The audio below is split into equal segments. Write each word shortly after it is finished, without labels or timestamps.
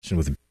correlation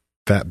with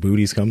fat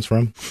booties comes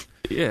from.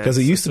 Yeah, because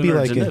it used to be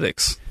like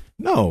genetics.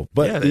 No,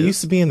 but it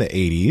used to be in the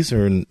 80s,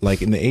 or in the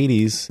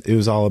 80s, it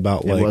was all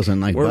about like... It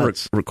wasn't like we're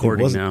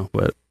recording now,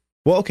 but...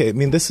 Well, okay, I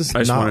mean, this is I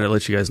just wanted to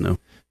let you guys know.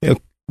 You know,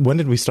 when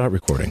did we start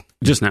recording?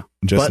 Just now.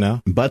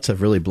 Now? Butts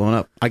have really blown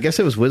up. I guess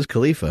it was Wiz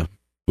Khalifa.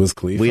 Wiz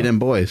Khalifa? Weed and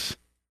Boys.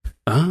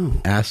 Oh.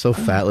 Ass so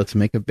fat, let's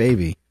make a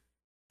baby.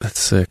 That's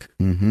sick.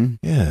 Mm-hmm.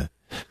 Yeah.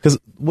 Because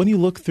when you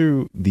look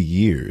through the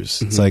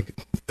years, it's like...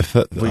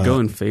 we go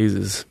in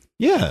phases.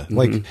 Yeah,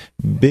 like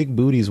big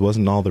booties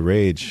wasn't all the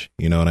rage,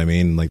 you know what I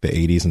mean? Like the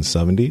 80s and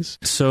 70s.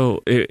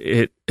 So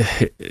it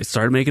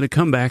started making a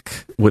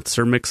comeback with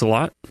Sir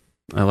Mix-a-Lot.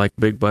 I like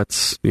big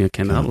butts,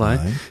 cannot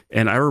lie.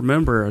 And I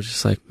remember I was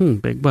just like,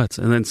 big butts.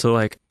 And then so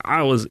like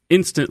I was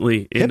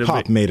instantly into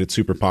hip-hop made it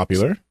super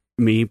popular.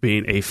 Me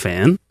being a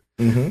fan.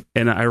 Mm-hmm.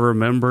 And I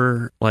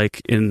remember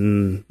like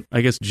in, I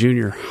guess,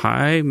 junior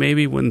high,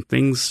 maybe when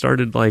things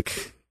started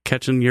like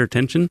catching your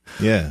attention.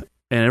 Yeah.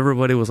 And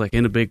everybody was like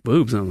into big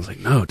boobs, and I was like,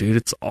 "No, dude,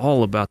 it's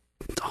all about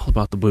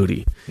the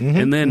booty." Mm-hmm,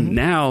 and then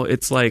now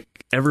it's like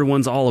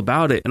everyone's all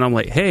about it, and I'm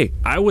like, "Hey,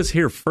 I was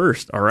here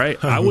first, all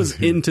right? I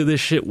was into this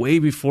shit way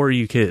before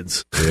you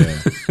kids." Yeah,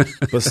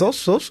 but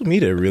social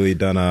media really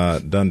done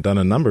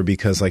a number,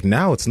 because like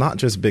now it's not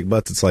just big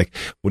butts. It's like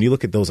when you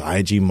look at those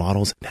IG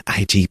models,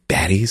 IG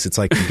baddies, it's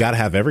like you got to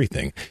have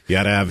everything. You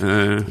got to have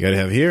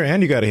here,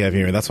 and you got to have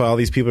here. And that's why all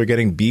these people are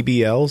getting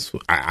BBLs.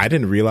 I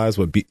didn't realize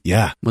what's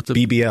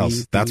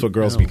BBLs. That's what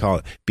girls be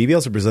calling it.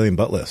 BBLs are Brazilian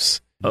butt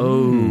lifts.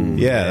 Oh,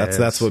 yeah,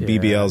 that's what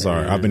BBLs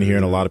are. I've been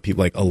hearing a lot of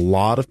people, like a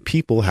lot of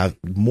people have,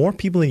 more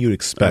people than you'd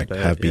expect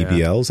have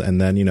BBLs, and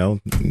then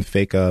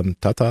fake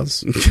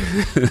tatas,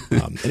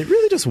 and it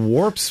really just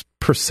warps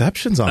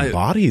perceptions on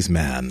bodies,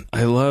 man.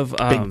 I love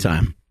big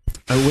time.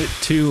 I went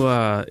to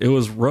it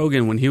was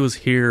Rogan when he was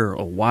here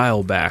a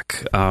while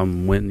back,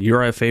 when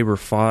Uriah Faber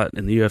fought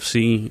in the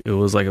UFC. It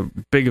was like a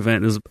big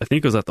event. I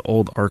think it was at the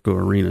old Arco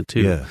Arena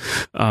too. Yeah.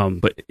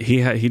 But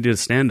he did a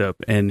stand up,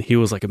 and he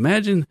was like,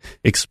 imagine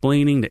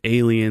explaining to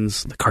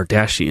aliens the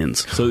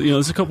Kardashians. So this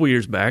is a couple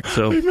years back.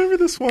 So I remember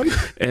this one.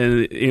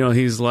 And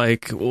he's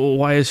like, well,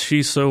 why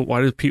do so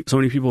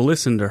many people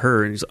listen to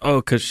her? And he's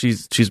like, because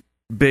she's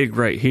big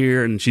right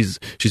here, and she's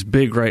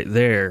big right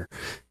there.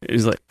 And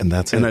he's like, and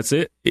that's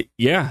it.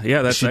 Yeah,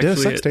 that's she actually did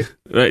a sex tape.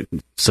 Right.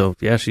 So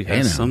yeah, she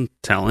has some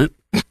talent.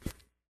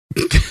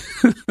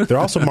 They're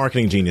also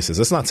marketing geniuses.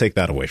 Let's not take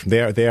that away from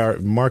them. They are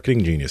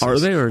marketing geniuses. Are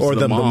they, or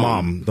the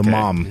mom? The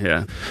mom.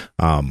 Yeah.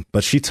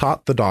 But she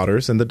taught the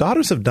daughters, and the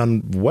daughters have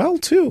done well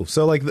too.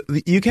 So like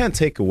you can't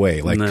take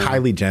away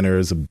Kylie Jenner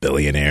is a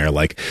billionaire.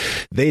 Like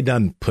they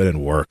done put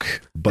in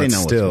work, but they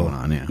know still, what's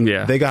going on,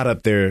 yeah. They got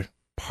up there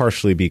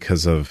partially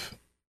because of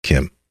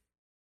Kim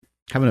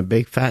having a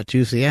big fat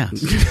juicy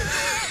ass.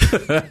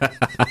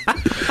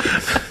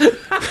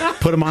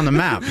 Put him on the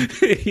map.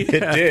 It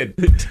did.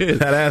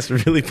 That ass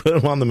really put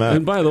him on the map.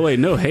 And by the way,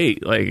 no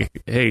hate. Like,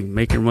 hey,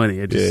 make your money.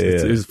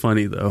 It's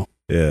funny though.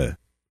 Yeah,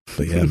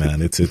 but yeah,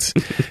 man, it's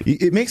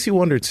it makes you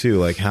wonder too,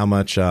 like how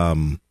much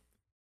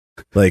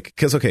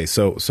because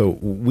so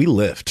we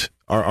lift.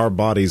 Our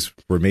bodies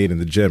were made in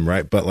the gym,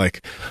 right? But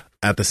like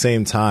at the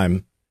same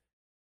time,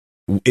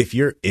 if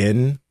you're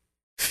in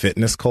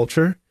fitness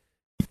culture,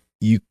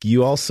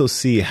 you also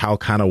see how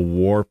kind of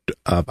warped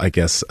up, I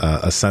guess,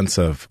 a sense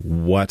of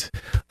what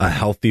a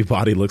healthy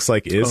body looks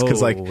like is.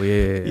 Because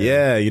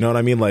yeah, you know what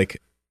I mean? Like,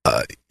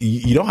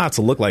 you don't have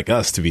to look like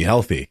us to be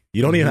healthy.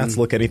 You don't even have to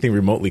look anything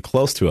remotely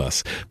close to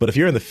us. But if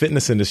you're in the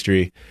fitness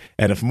industry,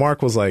 and if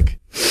Mark was like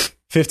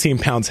 15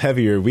 pounds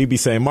heavier, we'd be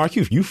saying, Mark,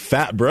 you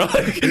fat, bro. Or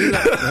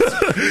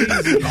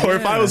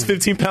if I was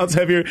 15 pounds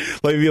heavier,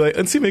 like, we'd be like,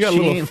 and see, we got a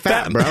little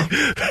fat, bro.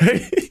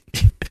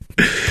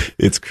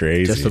 It's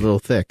crazy. Just a little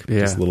thick. Yeah.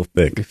 Just a little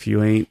thick. If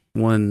you ain't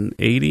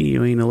 180,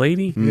 you ain't a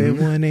lady. You ain't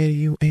 180,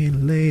 you ain't a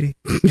lady.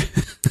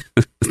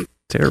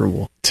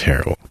 Terrible.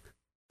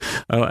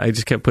 Oh, I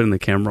just kept putting the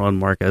camera on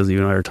Mark as you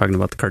and I were talking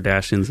about the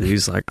Kardashians, and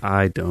he's like,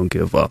 I don't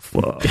give a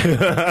fuck.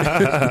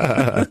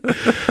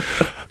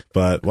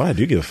 But what I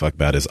do give a fuck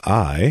about is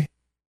I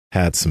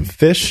had some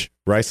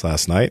rice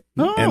last night,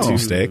 and 2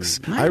 steaks.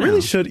 I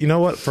really should, you know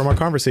what, from our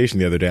conversation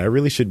the other day, I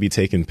really should be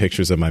taking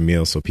pictures of my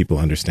meals so people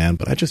understand,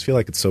 but I just feel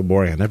like it's so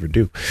boring. I never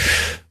do.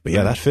 But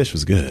yeah, that fish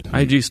was good.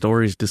 IG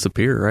stories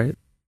disappear, right?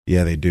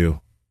 Yeah, they do.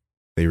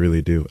 They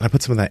really do. I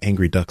put some of that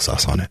angry duck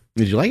sauce on it.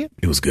 Did you like it?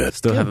 It was good.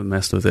 Still haven't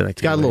messed with it.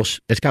 It's got a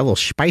little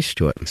spice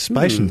to it.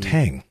 Spice and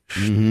tang.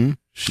 Mm-hmm.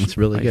 It's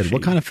really good.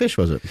 What kind of fish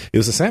was it? It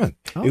was a salmon.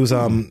 It was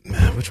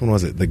which one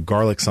was it? The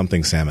garlic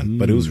something salmon.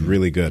 But it was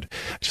really good.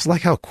 I just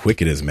like how quick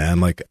it is,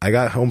 man. Like I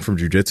got home from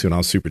jiu-jitsu and I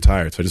was super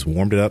tired, so I just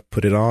warmed it up,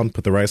 put it on,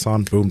 put the rice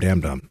on, boom,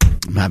 damn done.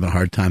 I'm having a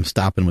hard time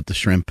stopping with the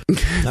shrimp.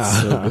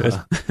 So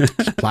good.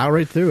 Just plow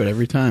right through it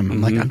every time.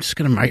 I'm like, I'm just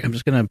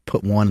gonna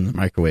put one in the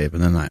microwave,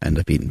 and then I end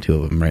up eating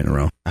 2 of them right in a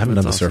row. I haven't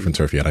done the surf and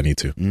turf yet. I need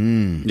to.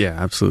 Yeah,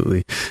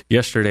 absolutely.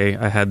 Yesterday,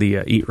 I had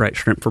the Eat Right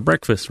shrimp for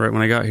breakfast. Right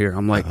when I got here,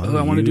 I'm like,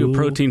 I want to do a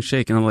protein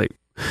shake, and I'm like,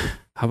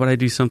 how about I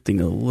do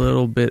something a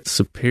little bit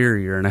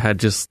superior? And I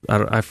had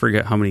I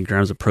forget how many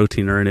grams of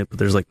protein are in it, but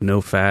there's like no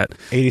fat.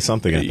 80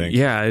 something, I think.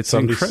 Yeah, it's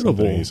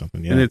incredible. 80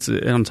 something, yeah. And it's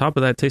on top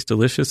of that, it tastes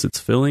delicious. It's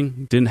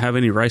filling. Didn't have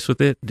any rice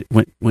with it.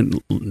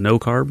 Went no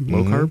carb,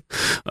 low carb.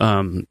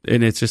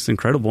 And it's just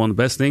incredible. And the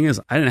best thing is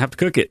I didn't have to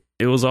cook it.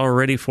 It was all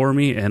ready for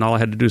me, and all I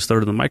had to do is throw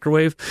it in the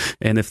microwave.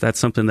 And if that's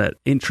something that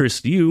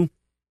interests you,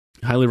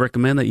 I highly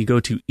recommend that you go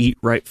to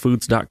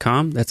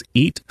eatrightfoods.com. That's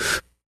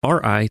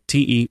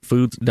RITE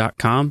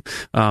foods.com.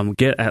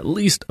 Get at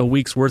least a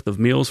week's worth of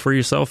meals for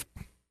yourself,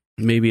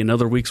 maybe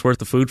another week's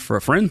worth of food for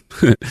a friend.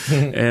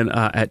 And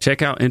at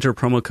checkout, enter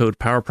promo code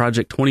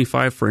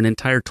PowerProject25 for an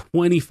entire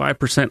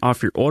 25%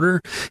 off your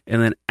order.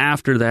 And then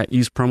after that,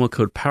 use promo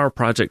code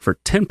PowerProject for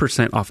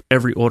 10% off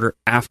every order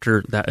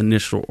after that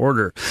initial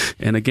order.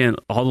 And again,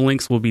 all the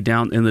links will be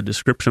down in the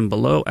description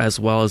below, as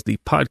well as the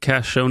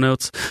podcast show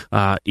notes.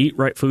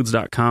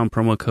 Eatrightfoods.com,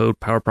 promo code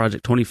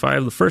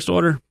PowerProject25. The first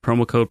order,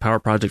 promo code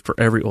PowerProject for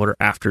every order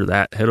after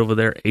that. Head over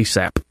there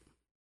ASAP.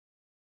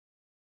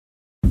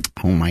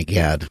 Oh my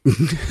God.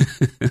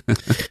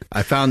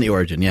 I found the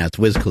origin. Yeah, it's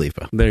Wiz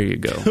Khalifa. There you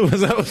go. Was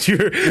that what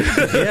you're...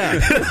 Yeah.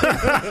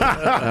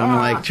 I'm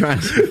like trying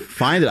to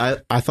find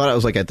it. I thought it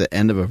was like at the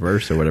end of a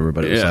verse or whatever,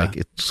 but it was like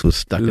it was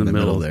stuck in the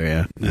middle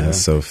there. Yeah.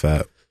 Ass so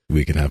fat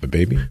we can have a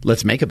baby.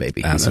 Let's make a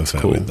baby. Ass so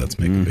fat, cool. Let's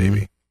make a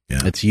baby. Yeah.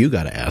 It's you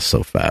got to ass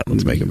so fat.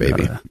 Let's make a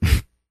baby.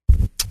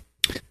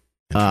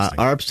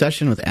 Our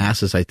obsession with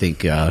asses, I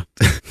think,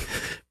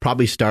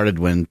 probably started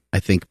when I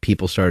think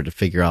people started to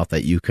figure out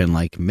that you can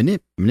like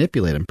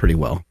manipulate them pretty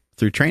well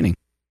through training.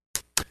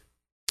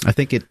 I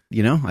think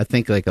I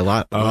think like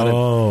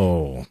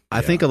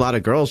I think a lot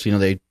of girls,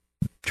 they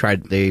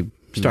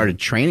started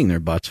training their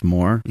butts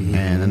more, and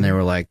then they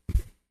were like,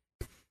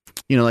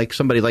 like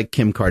somebody like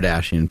Kim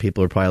Kardashian,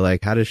 people are probably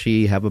like, how does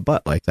she have a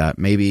butt like that?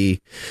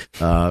 Maybe,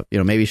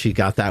 maybe she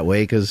got that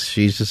way because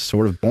she's just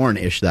sort of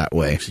born-ish that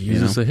way. She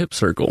uses a hip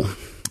circle.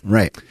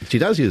 Right. She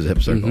does use a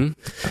hip circle.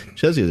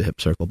 She does use a hip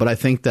circle. But I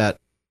think that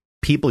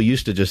people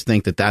used to just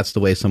think that that's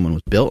the way someone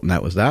was built, and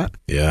that was that.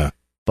 Yeah.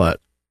 But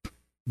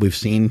we've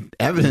seen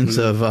evidence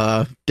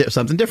of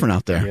something different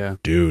out there. Yeah.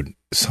 Dude,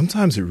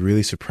 sometimes it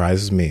really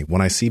surprises me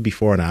when I see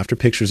before and after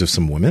pictures of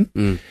some women,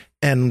 and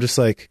I'm just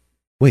like,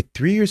 wait,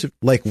 3 years of,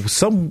 like,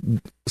 some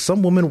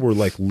women were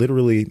like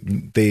literally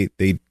they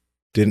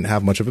didn't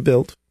have much of a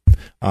build,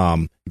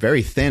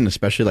 very thin,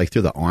 especially like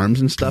through the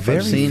arms and stuff. Very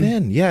I've seen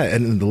thin, yeah,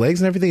 and the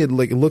legs and everything. It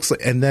looks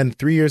like, and then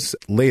 3 years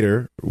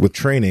later with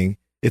training,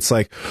 it's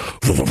like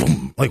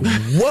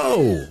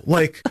whoa,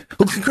 like,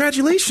 well,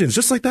 congratulations,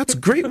 just like that's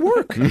great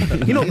work.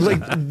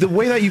 Like the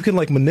way that you can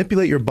like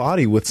manipulate your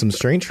body with some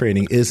strength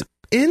training is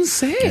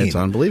insane. It's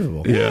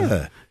unbelievable.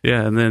 Yeah.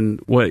 Yeah, and then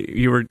what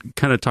you were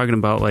kind of talking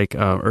about like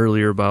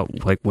earlier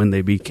about like when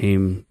they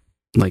became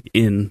like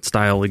in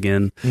style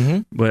again.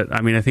 But I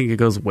mean, I think it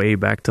goes way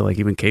back to like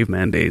even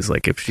caveman days.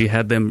 Like if she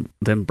had them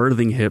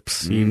birthing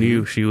hips, you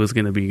knew she was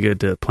going to be good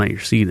to plant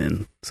your seed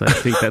in. So I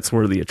think that's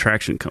where the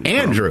attraction comes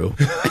Andrew.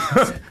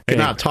 from.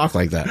 Cannot talk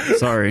like that.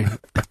 Sorry.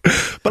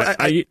 But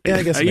I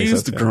guess I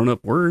used the grown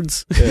up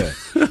words. Yeah.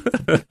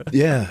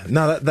 Yeah.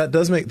 No, that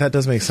does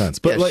make sense.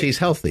 But yeah, like, she's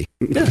healthy.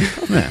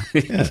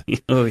 Yeah.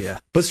 Oh yeah.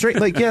 But straight,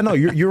 like, yeah, no,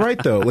 you're right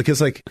though. Like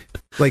it's like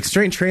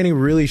strength training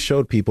really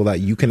showed people that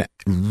you can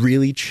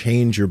really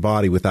change your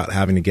body without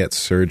having to get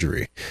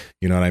surgery.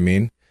 You know what I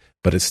mean?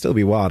 But it'd still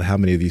be wild how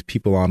many of these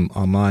people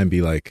online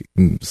be like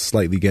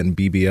slightly getting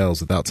BBLs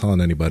without telling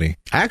anybody.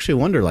 I actually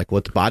wonder like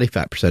what the body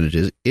fat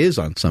percentage is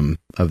on some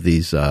of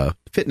these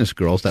fitness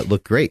girls that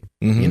look great.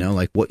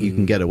 Like what you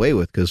can get away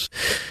with, because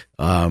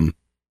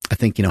I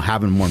think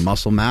having more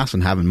muscle mass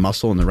and having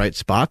muscle in the right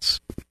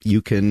spots,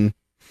 you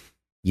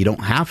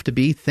don't have to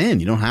be thin.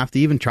 You don't have to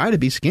even try to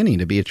be skinny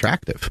to be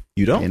attractive.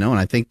 You don't, and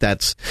I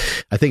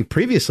think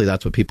previously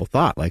that's what people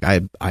thought. Like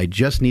I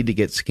just need to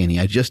get skinny.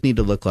 I just need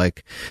to look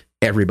like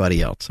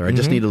everybody else, or I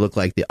just need to look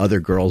like the other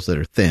girls that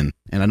are thin.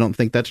 And I don't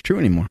think that's true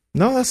anymore.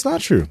 No, that's not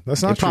true.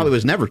 That's not true. It probably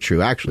was never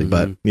true, actually.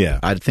 But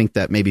yeah, I think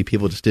that maybe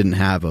people just didn't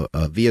have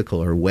a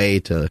vehicle or way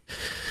to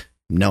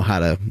know how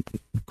to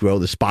grow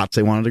the spots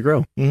they wanted to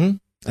grow. And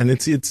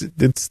it's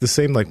the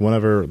same. Like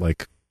whenever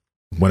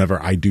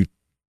I do,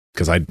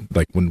 because I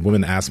like when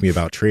women ask me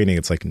about training,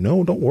 it's like,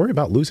 no, don't worry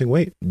about losing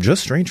weight.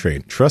 Just strength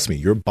train. Trust me,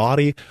 your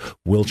body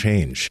will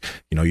change.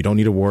 You don't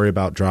need to worry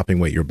about dropping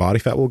weight. Your body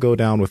fat will go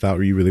down without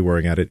you really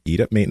worrying at it.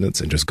 Eat at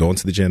maintenance and just go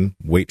into the gym,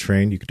 weight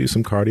train. You could do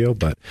some cardio,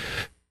 but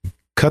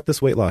cut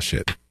this weight loss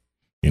shit.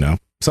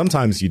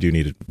 Sometimes you do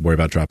need to worry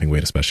about dropping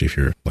weight, especially if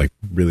you're like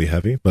really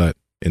heavy, but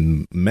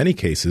in many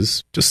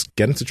cases, just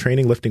get into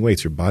training, lifting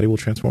weights. Your body will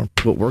transform.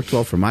 What worked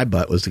well for my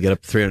butt was to get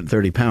up to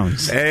 330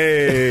 pounds.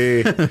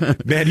 Hey,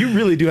 man, you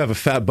really do have a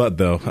fat butt,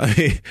 though. I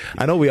mean,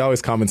 I know we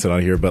always commented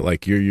on here, but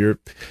like you're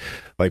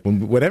like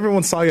when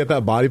everyone saw you at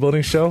that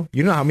bodybuilding show,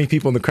 you know how many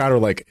people in the crowd are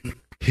like,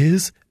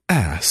 his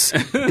ass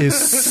is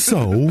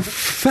so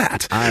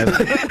fat.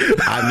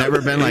 I've never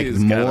been like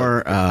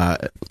more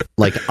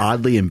like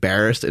oddly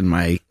embarrassed in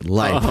my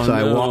life. Oh,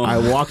 so no. I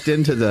walked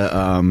into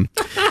the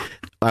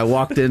I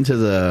walked into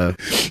the,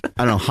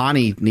 I don't know,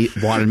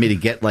 Hani wanted me to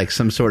get like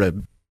some sort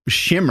of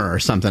shimmer or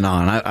something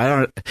on. I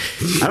don't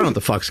know what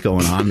the fuck's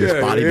going on. This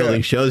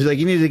bodybuilding shows. He's like,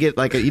 you need to get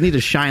like, you need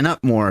to shine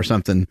up more or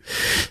something.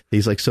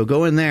 He's like, so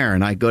go in there.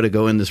 And I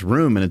go in this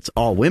room and it's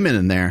all women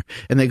in there.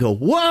 And they go,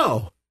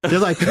 whoa. They're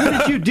like, what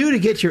did you do to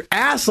get your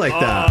ass like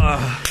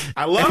that?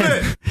 I love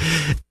it.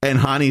 And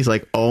Hani's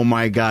like, oh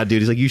my God,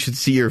 dude. He's like, you should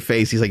see your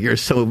face. He's like, you're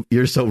so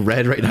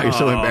red right now. You're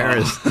so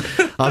embarrassed.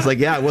 I was like,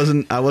 yeah, I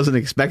wasn't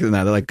expecting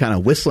that. They're like kind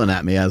of whistling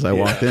at me as I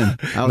walked in. I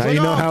was Now like,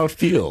 you know how it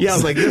feels. Yeah, I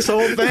was like, this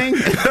whole thing?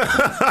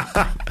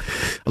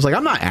 I was like,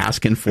 I'm not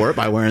asking for it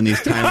by wearing these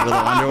tiny little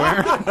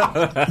underwear.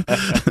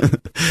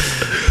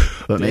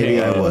 But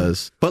maybe I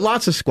was. But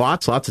lots of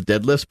squats, lots of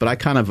deadlifts.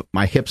 But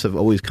my hips have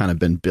always kind of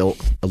been built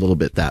a little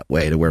bit that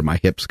way, to where my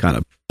hips kind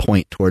of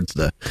point towards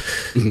the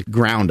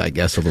ground, I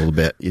guess, a little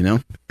bit, you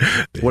know?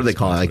 What do they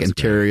call it? Like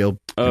anterior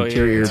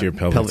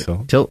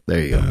pelvic tilt. There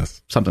you go.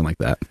 Yes. Something like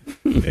that.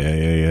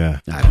 Yeah.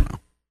 I don't know.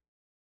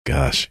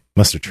 Gosh,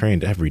 must have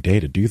trained every day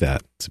to do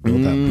that, to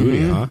build that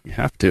booty, huh? You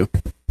have to.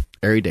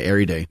 Every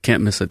day.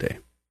 Can't miss a day.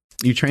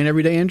 You train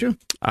every day, Andrew?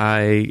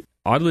 I,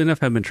 oddly enough,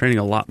 have been training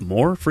a lot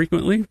more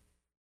frequently.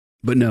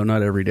 But no,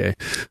 not every day.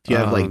 Do you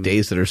have like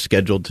days that are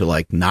scheduled to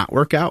like not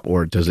work out,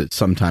 or does it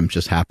sometimes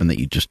just happen that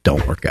you just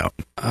don't work out?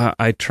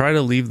 I try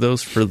to leave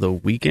those for the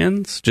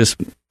weekends, just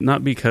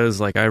not because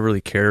like I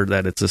really care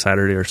that it's a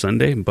Saturday or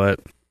Sunday, but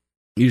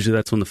usually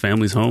that's when the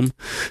family's home,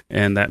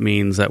 and that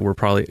means that we're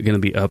probably going to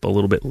be up a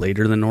little bit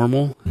later than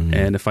normal. Mm-hmm.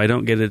 And if I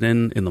don't get it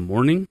in the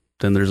morning,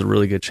 then there's a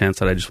really good chance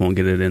that I just won't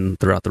get it in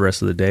throughout the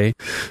rest of the day,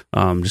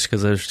 just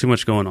because there's too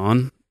much going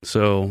on.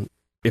 So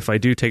if I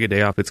do take a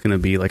day off, it's going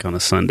to be like on a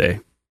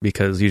Sunday.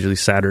 Because usually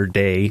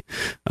Saturday,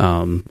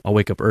 I'll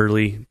wake up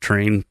early,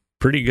 train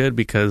pretty good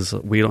because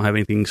we don't have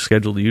anything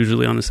scheduled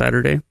usually on a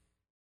Saturday.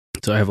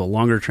 So I have a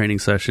longer training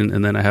session,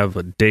 and then I have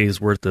a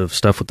day's worth of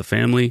stuff with the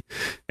family,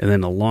 and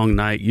then a long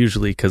night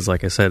usually because,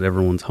 like I said,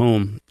 everyone's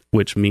home,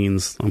 which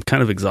means I'm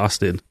kind of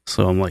exhausted.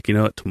 So I'm like, you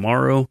know what,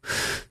 tomorrow,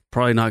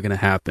 probably not going to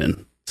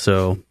happen.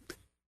 So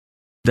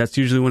that's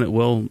usually when it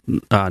will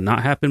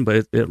not happen.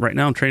 But right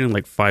now I'm training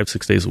like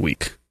 5-6 days a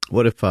week.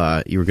 What if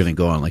you were going to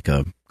go on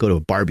go to a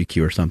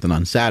barbecue or something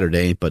on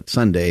Saturday, but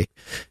Sunday,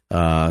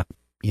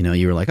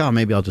 you were like, oh,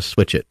 maybe I'll just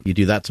switch it. You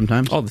do that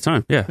sometimes? All the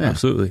time. Yeah,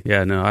 absolutely.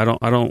 Yeah, no, I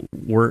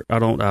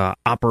don't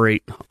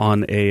operate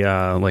on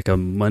a like a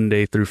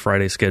Monday through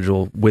Friday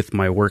schedule with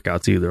my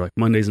workouts either. Like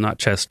Monday's not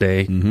chest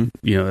day. Mm-hmm.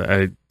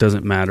 It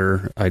doesn't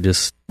matter. I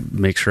just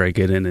make sure I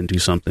get in and do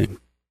something.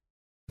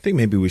 I think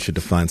maybe we should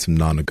define some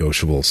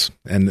non-negotiables.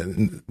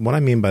 And what I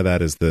mean by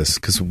that is this,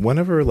 because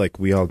whenever like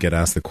we all get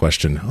asked the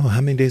question, oh,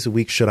 how many days a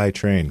week should I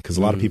train? Because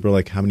a lot of people are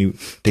like, how many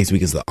days a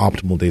week is the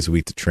optimal days a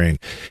week to train?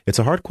 It's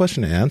a hard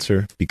question to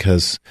answer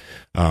because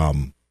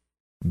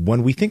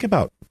when we think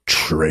about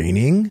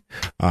training,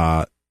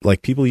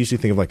 like people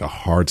usually think of like a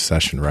hard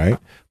session, right?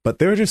 But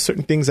there are just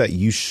certain things that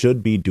you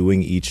should be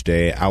doing each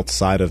day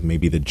outside of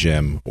maybe the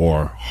gym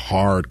or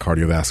hard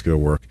cardiovascular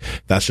work.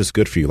 That's just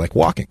good for you, like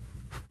walking.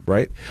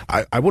 Right?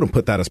 I wouldn't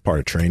put that as part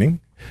of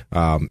training.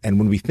 And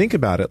when we think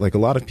about it, like a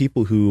lot of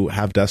people who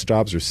have desk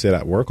jobs or sit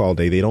at work all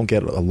day, they don't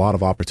get a lot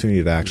of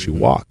opportunity to actually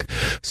walk.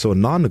 So a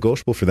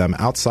non-negotiable for them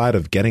outside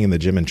of getting in the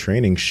gym and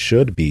training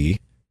should be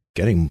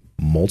getting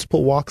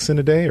multiple walks in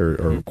a day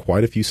or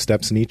quite a few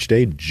steps in each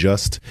day,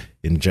 just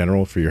in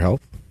general for your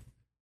health.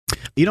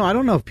 I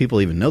don't know if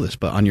people even know this,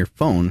 but on your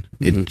phone,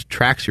 it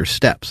tracks your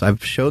steps.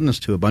 I've shown this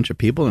to a bunch of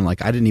people, and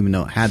like I didn't even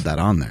know it had that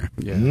on there.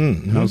 Yeah.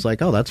 Mm-hmm. And I was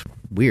like, oh, that's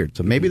weird.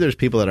 So maybe there's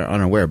people that are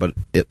unaware, but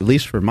at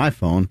least for my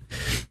phone,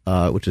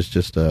 which is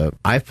just an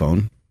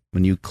iPhone,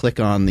 when you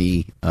click on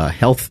the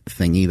health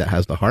thingy that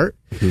has the heart,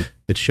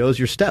 it shows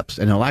your steps,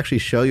 and it'll actually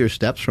show your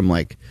steps from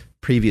like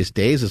previous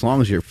days. As long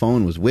as your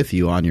phone was with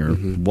you on your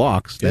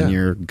walks, then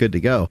you're good to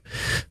go.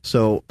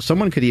 So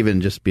someone could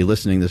even just be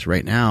listening to this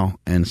right now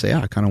and say,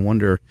 I kind of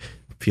wonder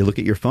if you look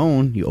at your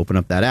phone, you open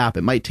up that app,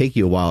 it might take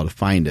you a while to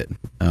find it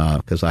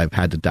because I've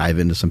had to dive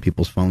into some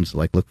people's phones to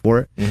like look for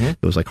it.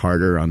 It was like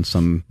harder on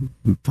some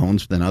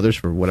phones than others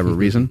for whatever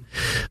reason.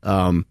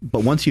 But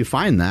once you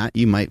find that,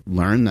 you might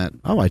learn that,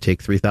 I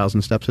take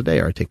 3,000 steps a day,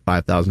 or I take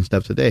 5,000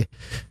 steps a day.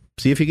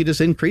 See if you could just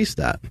increase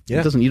that.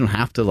 Yeah. You don't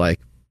have to like,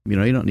 you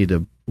don't need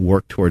to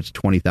work towards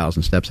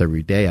 20,000 steps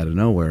every day out of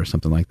nowhere or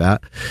something like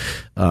that.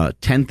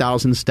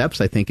 10,000 steps,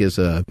 I think, is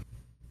a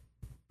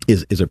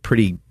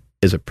pretty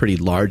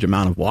large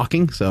amount of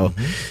walking. So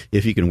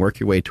if you can work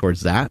your way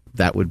towards that,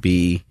 that would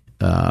be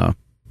a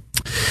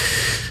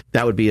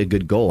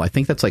good goal. I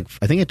think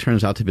it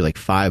turns out to be like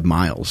 5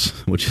 miles,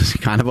 which is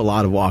kind of a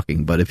lot of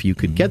walking. But if you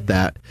could get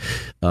that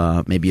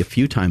maybe a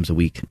few times a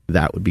week,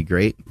 that would be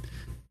great.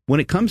 When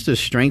it comes to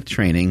strength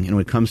training and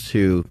when it comes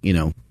to,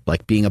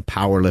 like being a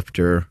power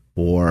lifter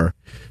or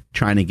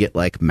trying to get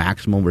like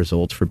maximal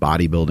results for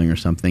bodybuilding or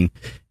something,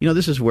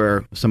 this is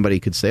where somebody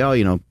could say,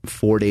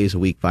 4 days a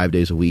week, 5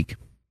 days a week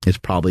is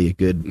probably a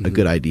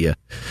good idea.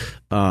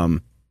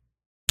 And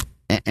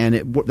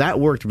that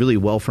worked really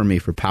well for me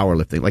for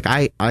powerlifting. Like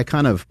I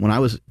kind of, when I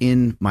was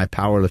in my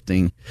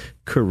powerlifting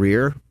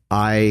career,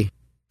 I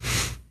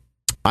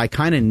I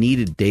kind of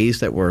needed days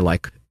that were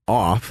like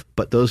off,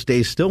 but those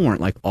days still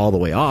weren't like all the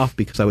way off,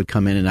 because I would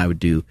come in and I would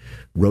do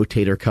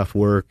rotator cuff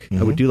work.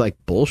 I would do like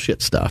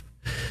bullshit stuff.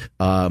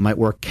 Might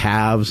work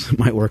calves,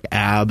 might work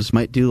abs,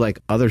 might do like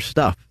other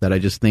stuff that I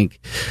just think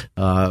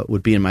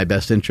would be in my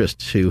best interest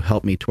to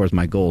help me towards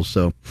my goals.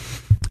 So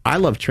I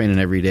love training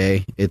every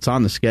day. It's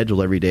on the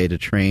schedule every day to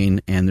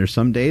train, and there's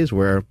some days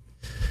where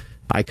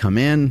I come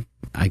in,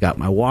 I got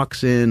my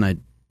walks in, I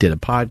did a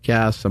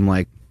podcast, I'm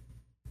like,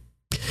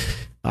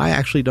 I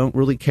actually don't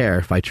really care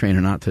if I train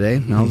or not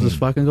today. I'll just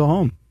fucking go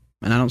home,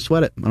 and I don't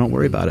sweat it. I don't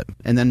worry about it.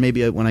 And then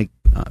maybe when I,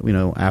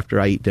 after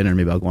I eat dinner,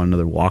 maybe I'll go on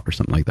another walk or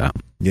something like that.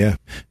 Yeah.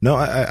 No,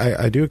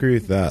 I do agree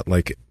with that.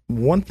 Like,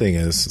 one thing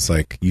is, it's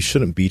like, you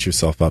shouldn't beat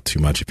yourself up too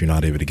much if you're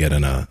not able to get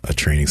in a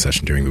training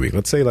session during the week.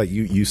 Let's say like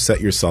you set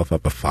yourself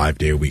up a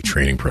 5-day-a-week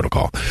training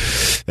protocol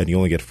and you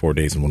only get 4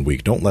 days in 1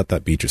 week. Don't let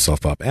that beat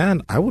yourself up.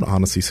 And I would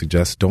honestly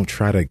suggest don't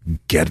try to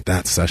get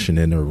that session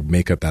in or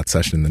make up that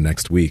session in the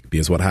next week,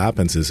 because what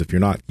happens is, if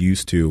you're not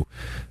used to,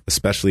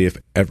 especially if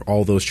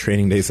all those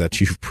training days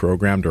that you've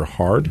programmed are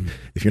hard,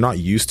 if you're not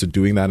used to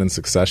doing that in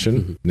succession,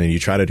 and then you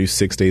try to do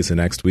 6 days the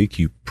next week,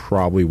 you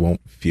probably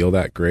won't feel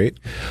that great.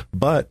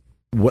 But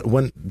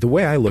when the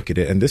way I look at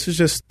it, and this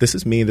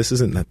is me, this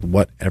isn't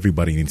what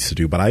everybody needs to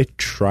do, but I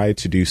try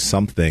to do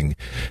something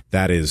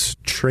that is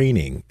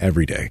training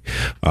every day.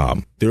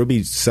 There will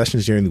be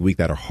sessions during the week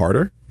that are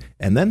harder,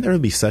 and then there will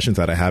be sessions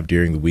that I have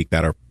during the week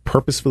that are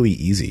purposefully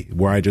easy,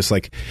 where I just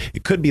like,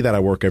 it could be that I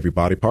work every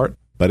body part,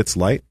 but it's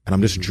light, and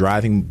I'm just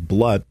driving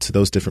blood to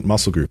those different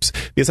muscle groups,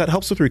 because that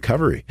helps with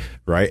recovery,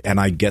 right? And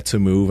I get to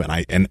move,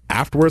 and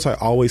afterwards I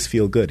always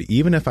feel good.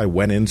 Even if I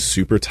went in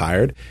super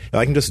tired, if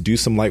I can just do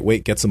some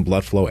lightweight, get some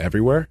blood flow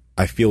everywhere,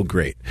 I feel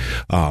great.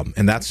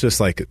 And that's just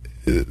like,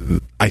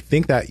 I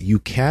think that you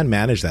can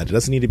manage that. It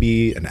doesn't need to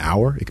be an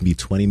hour. It can be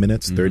 20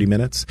 minutes, 30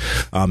 minutes.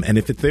 And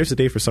if there's a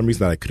day for some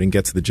reason that I couldn't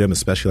get to the gym,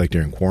 especially like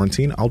during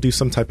quarantine, I'll do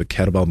some type of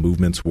kettlebell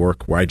movements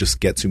work where I just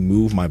get to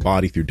move my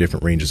body through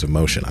different ranges of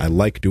motion. I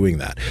like doing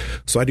that.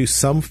 So I do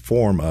some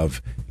form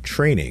of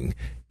training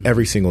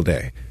every single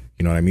day.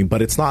 You know what I mean?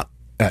 But it's not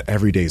that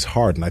every day is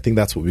hard. And I think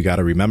that's what we got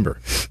to remember.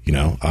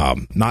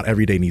 Not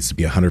every day needs to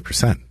be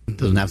 100%. It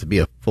doesn't have to be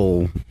a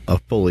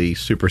fully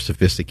super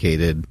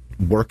sophisticated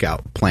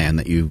workout plan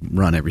that you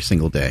run every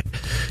single day,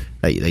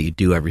 that you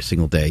do every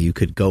single day. You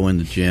could go in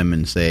the gym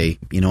and say,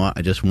 you know what,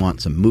 I just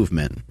want some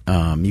movement.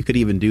 You could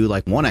even do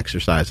like one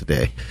exercise a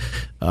day.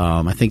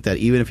 I think that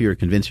even if you were to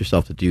convince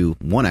yourself to do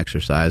one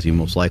exercise, you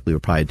most likely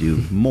would probably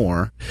do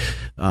more.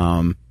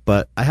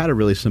 But I had a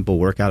really simple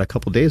workout a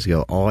couple days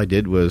ago. All I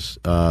did was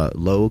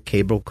low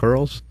cable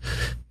curls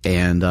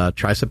and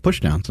tricep push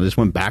downs. I just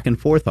went back and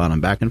forth on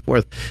them, back and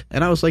forth.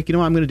 And I was like, I'm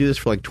going to do this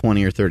for like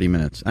 20 or 30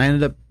 minutes. I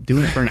ended up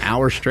doing it for an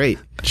hour straight.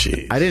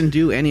 Jeez. I didn't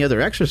do any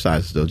other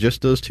exercises, though,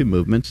 just those two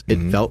movements. It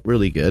felt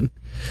really good.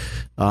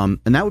 And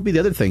that would be the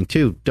other thing,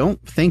 too.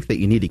 Don't think that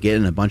you need to get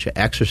in a bunch of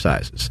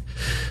exercises.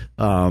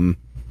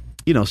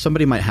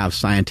 Somebody might have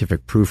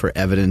scientific proof or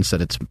evidence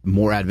that it's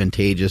more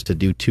advantageous to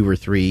do 2 or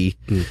 3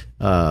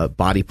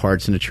 body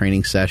parts in a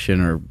training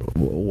session,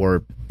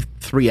 or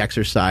 3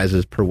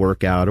 exercises per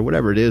workout, or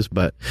whatever it is.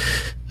 But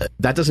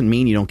that doesn't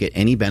mean you don't get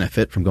any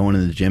benefit from going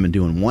to the gym and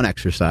doing one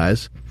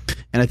exercise.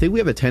 And I think we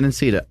have a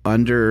tendency to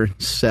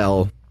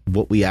undersell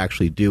what we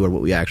actually do or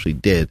what we actually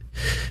did.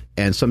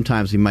 And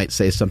sometimes we might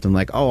say something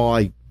like, all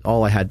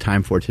I had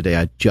time for today,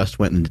 I just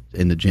went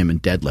in the gym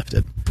and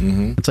deadlifted.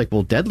 It's like,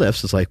 well,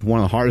 deadlifts is like one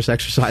of the hardest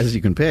exercises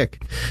you can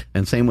pick,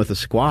 and same with a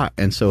squat.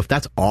 And so if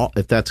that's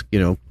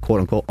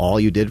quote unquote all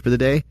you did for the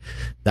day,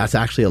 that's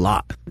actually a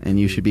lot, and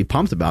you should be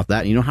pumped about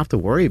that. And you don't have to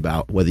worry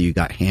about whether you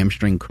got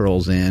hamstring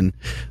curls in,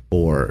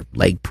 or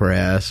leg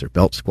press, or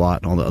belt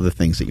squat, and all the other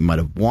things that you might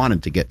have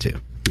wanted to get to.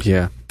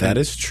 Yeah, that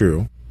is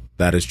true.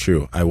 That is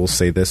true. I will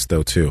say this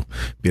though too,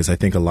 because I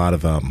think a lot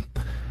of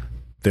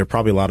there are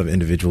probably a lot of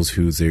individuals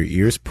whose their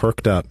ears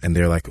perked up and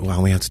they're like,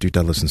 well, we have to do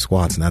deadlifts and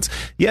squats. And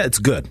it's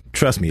good.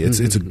 Trust me, it's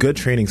a good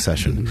training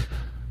session.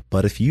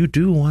 But if you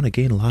do want to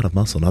gain a lot of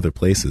muscle in other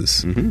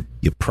places,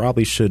 you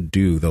probably should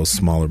do those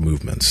smaller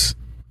movements.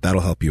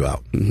 That'll help you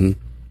out.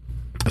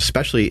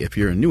 Especially if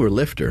you're a newer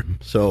lifter.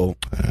 So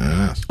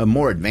a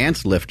more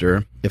advanced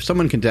lifter, if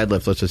someone can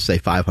deadlift, let's just say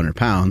 500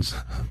 pounds,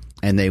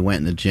 and they went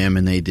in the gym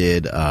and they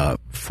did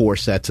 4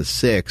 sets of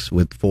 6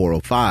 with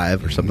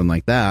 405 or something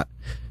like that,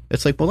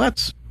 it's like, well,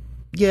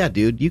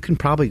 dude, you can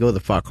probably go the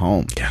fuck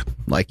home. Yeah.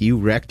 Like, you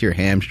wrecked your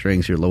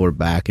hamstrings, your lower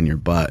back, and your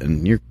butt,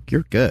 and you're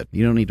good.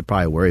 You don't need to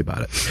probably worry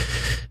about it.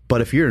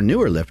 But if you're a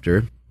newer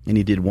lifter and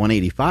you did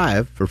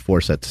 185 for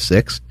 4 sets of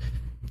 6,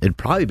 it'd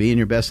probably be in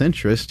your best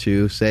interest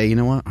to say, you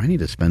know what, I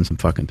need to spend some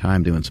fucking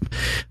time doing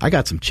I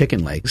got some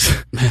chicken legs.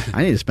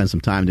 I need to spend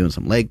some time doing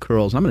some leg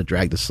curls. I'm going to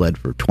drag the sled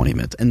for 20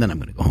 minutes, and then I'm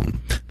going to go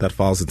home. That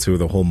falls into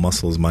the whole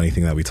muscle is money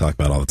thing that we talk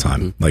about all the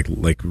time. Like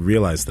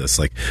realize this.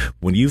 Like,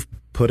 when you've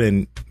put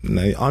in,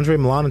 Andrei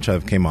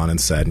Milanichev came on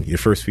and said, your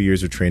first few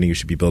years of training, you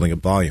should be building up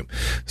volume.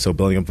 So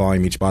building up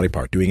volume each body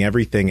part, doing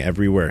everything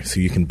everywhere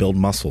so you can build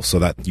muscle, so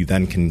that you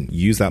then can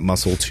use that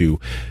muscle to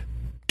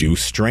do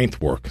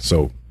strength work.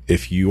 So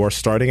if you are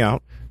starting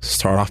out,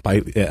 start off by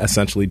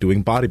essentially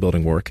doing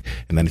bodybuilding work.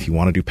 And then if you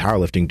want to do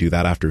powerlifting, do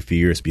that after a few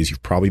years, because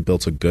you've probably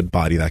built a good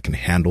body that can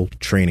handle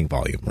training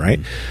volume, right?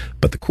 Mm-hmm.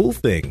 But the cool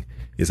thing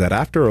is that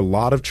after a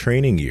lot of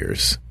training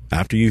years,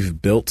 after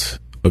you've built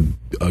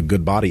a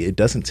good body, it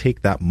doesn't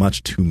take that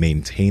much to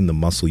maintain the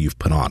muscle you've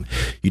put on.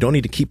 You don't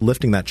need to keep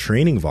lifting that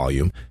training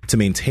volume to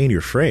maintain your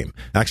frame.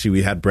 Actually,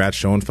 we had Brad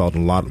Schoenfeld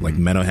and a lot like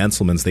Menno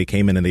Henselmans. They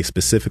came in and they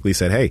specifically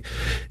said, hey,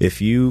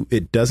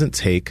 it doesn't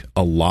take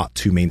a lot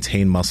to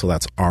maintain muscle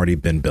that's already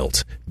been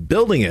built.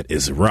 Building it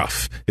is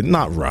rough.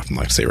 Not rough, I'm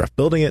not going to say rough.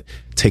 Building it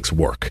takes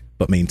work,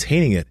 but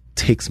maintaining it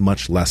takes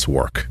much less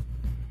work.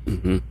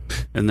 Mm-hmm.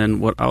 And then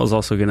what I was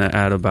also going to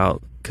add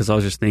about, because I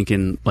was just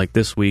thinking, like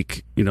this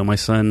week, my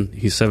son,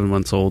 he's 7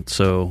 months old,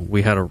 so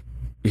we had a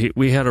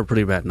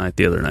pretty bad night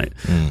the other night.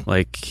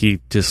 Like he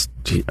was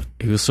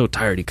so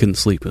tired he couldn't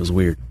sleep. It was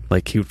weird.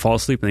 Like he would fall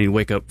asleep and then he'd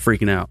wake up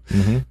freaking out.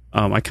 Mm-hmm.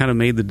 I kind of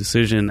made the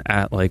decision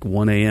at like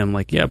 1 a.m.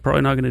 like, yeah,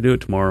 probably not going to do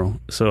it tomorrow.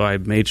 So I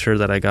made sure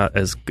that I got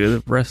as good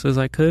of rest as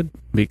I could,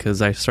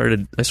 because I sort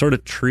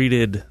of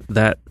treated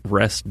that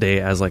rest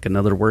day as like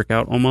another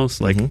workout almost.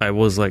 Like I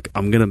was like,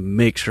 I'm going to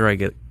make sure I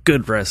get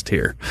good rest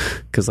here,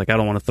 because like I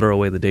don't want to throw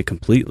away the day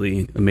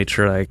completely, and made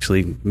sure I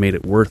actually made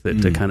it worth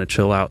it to kind of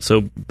chill out.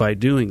 So by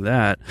doing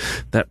that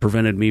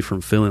prevented me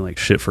from feeling like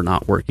shit for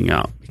not working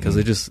out, because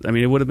it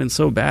would have been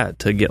so bad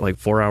to get like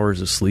 4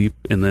 hours of sleep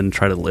and then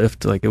try to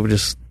lift. Like it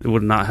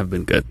would not have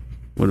been good.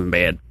 It would have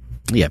been bad.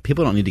 Yeah,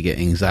 people don't need to get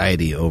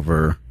anxiety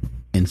over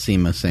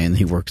Nsima saying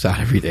he works out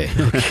every day.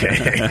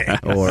 Okay.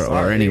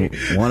 or any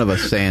one of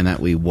us saying that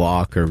we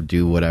walk or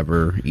do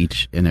whatever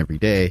each and every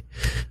day.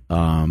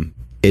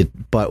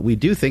 But we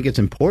do think it's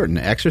important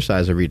to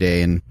exercise every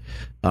day, and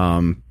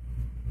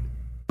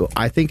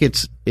I think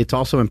it's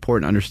also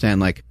important to understand,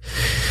 like,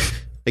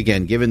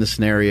 again, given the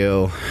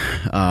scenario,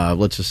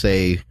 let's just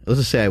say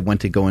I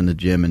went to go in the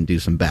gym and do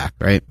some back,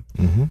 right?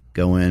 Mm-hmm.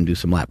 Go in, do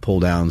some lat pull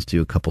downs,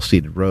 do a couple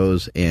seated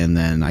rows, and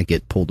then I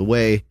get pulled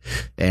away,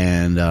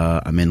 and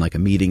I'm in like a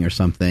meeting or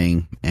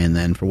something, and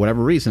then for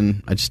whatever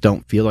reason, I just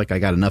don't feel like I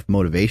got enough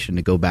motivation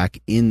to go back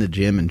in the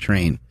gym and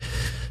train.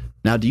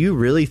 Now, do you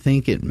really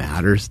think it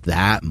matters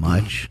that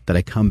much that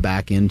I come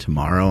back in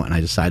tomorrow and I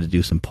decide to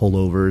do some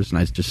pullovers and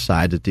I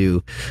decide to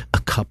do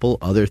a couple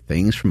other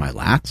things for my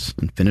lats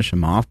and finish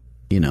them off,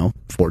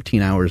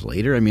 14 hours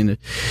later? I mean,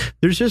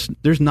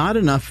 there's not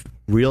enough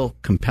real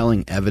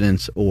compelling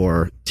evidence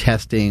or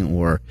testing,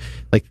 or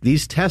like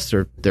these tests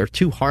they're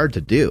too hard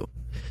to do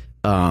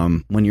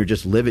when you're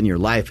just living your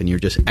life and you're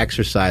just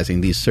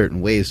exercising these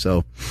certain ways.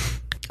 So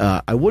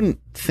I wouldn't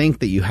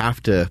think that you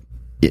have to.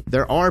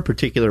 There are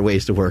particular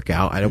ways to work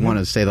out. I don't want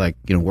to say like,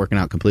 working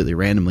out completely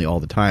randomly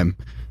all the time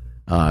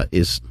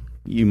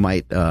you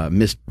might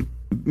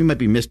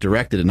be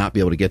misdirected and not be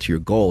able to get to your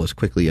goal as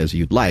quickly as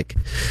you'd like.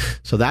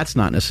 So that's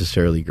not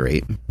necessarily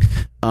great.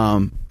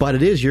 But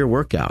it is your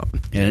workout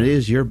and it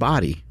is your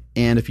body.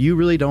 And if you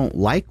really don't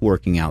like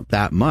working out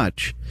that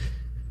much,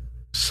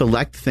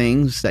 select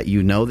things that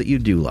you know that you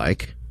do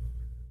like.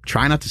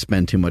 Try not to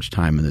spend too much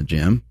time in the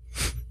gym.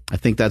 I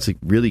think that's a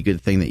really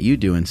good thing that you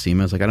do in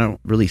SEMA. Is like, I don't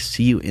really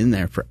see you in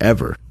there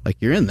forever. Like,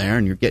 you're in there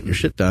and you're getting your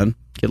shit done,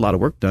 get a lot of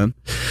work done.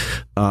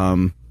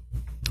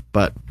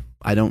 But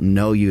I don't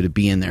know you to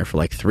be in there for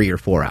like 3 or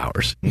 4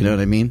 hours. You know what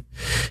I mean?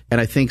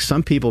 And I think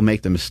some people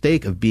make the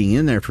mistake of being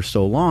in there for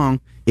so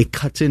long, it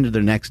cuts into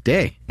their next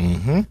day.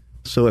 Mm-hmm.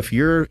 So if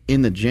you're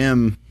in the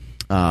gym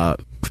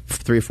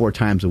 3 or 4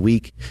 times a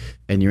week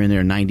and you're in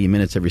there 90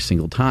 minutes every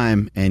single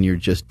time and you're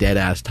just dead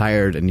ass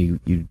tired and you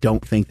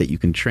don't think that you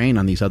can train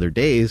on these other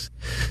days,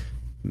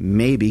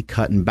 maybe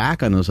cutting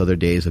back on those other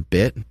days a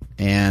bit.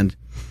 And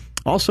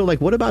also, like,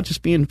 what about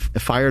just being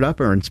fired up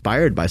or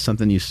inspired by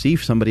something you see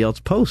somebody else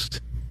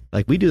post?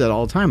 Like, we do that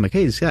all the time. Like,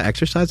 hey, you see that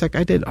exercise that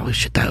guy did? Oh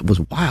shit, that was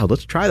wild.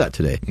 Let's try that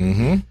today.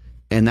 Mm-hmm.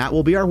 And that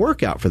will be our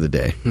workout for the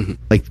day.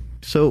 Like,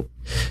 so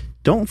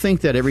don't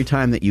think that every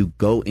time that you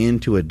go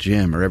into a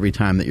gym or every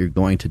time that you're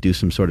going to do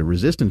some sort of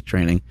resistance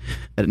training,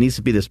 that it needs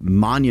to be this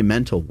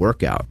monumental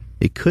workout.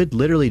 It could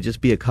literally just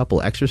be a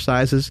couple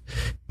exercises.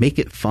 Make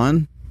it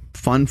fun.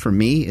 Fun for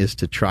me is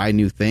to try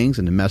new things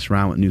and to mess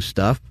around with new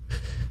stuff.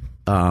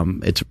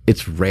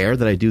 It's rare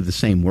that I do the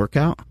same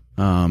workout.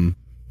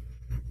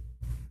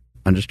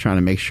 I'm just trying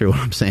to make sure what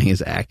I'm saying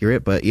is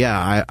accurate. But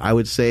yeah, I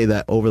would say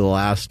that over the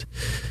last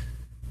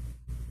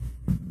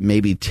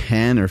maybe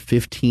 10 or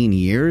 15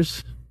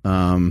 years,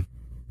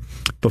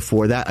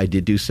 before that, I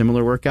did do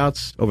similar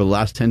workouts. Over the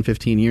last 10,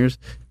 15 years,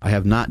 I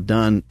have not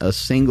done a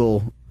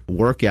single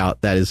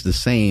workout that is the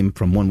same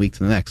from one week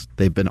to the next.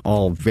 They've been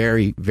all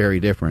very, very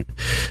different.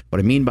 What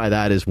I mean by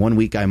that is 1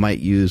 week I might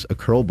use a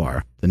curl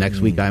bar. The next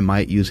week I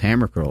might use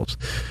hammer curls.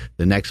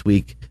 The next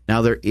week,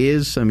 now there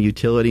is some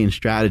utility and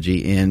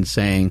strategy in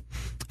saying,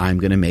 I'm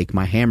going to make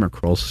my hammer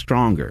curls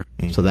stronger.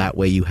 So that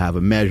way you have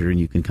a measure and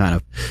you can kind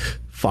of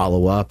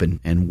follow up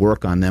and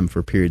work on them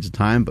for periods of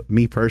time. But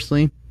me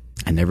personally,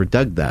 I never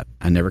dug that.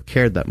 I never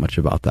cared that much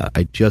about that.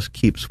 I just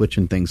keep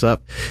switching things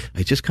up.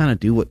 I just kind of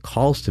do what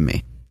calls to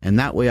me. And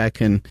that way I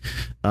can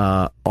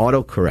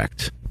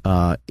autocorrect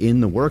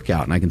in the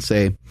workout, and I can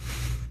say,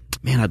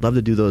 man, I'd love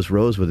to do those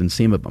rows with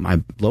Nsima, but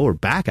my lower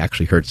back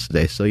actually hurts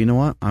today. So you know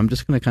what? I'm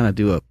just going to kind of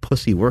do a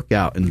pussy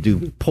workout and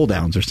do pull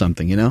downs or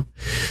something, you know?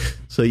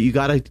 So you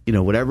got to, you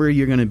know, whatever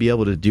you're going to be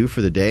able to do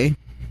for the day,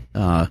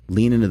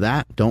 lean into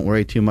that. Don't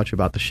worry too much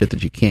about the shit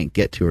that you can't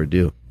get to or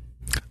do.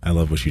 I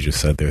love what you just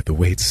said there. The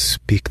weights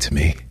speak to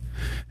me,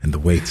 and the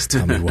weights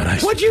tell me what I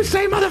should. What'd you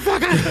say,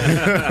 motherfucker?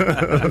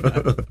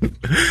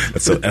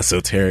 That's so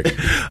esoteric.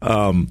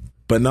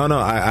 But no,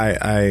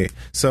 the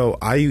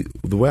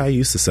way I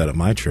used to set up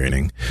my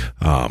training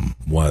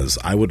was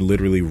I would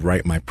literally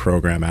write my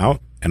program out,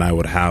 and I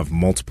would have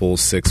multiple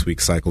 6-week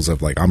cycles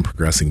of like, I'm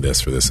progressing this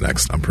for this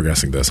next, I'm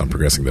progressing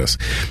this.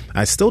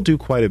 I still do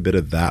quite a bit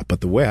of that, but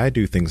the way I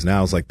do things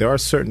now is like, there are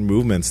certain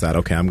movements that,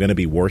 okay, I'm going to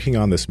be working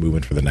on this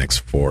movement for the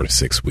next 4 to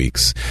 6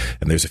 weeks.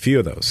 And there's a few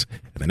of those.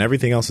 And then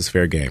everything else is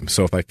fair game.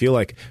 So if I feel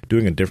like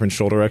doing a different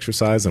shoulder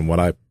exercise than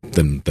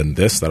than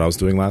this that I was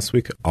doing last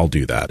week, I'll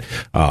do that.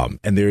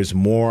 And there's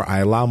more, I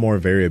allow more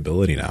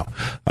variability now.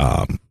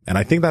 And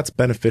I think that's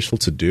beneficial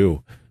to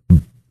do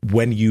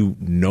when you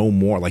know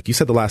more. Like you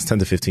said, the last 10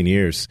 to 15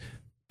 years,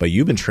 but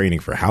you've been training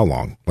for how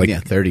long? Like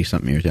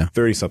 30-something years, yeah.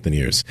 30-something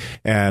years.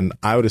 And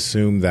I would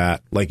assume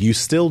that like you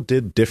still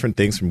did different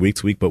things from week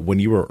to week, but when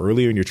you were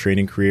earlier in your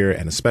training career,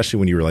 and especially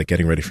when you were like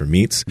getting ready for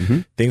meets,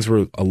 things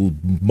were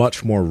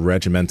much more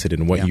regimented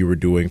in what you were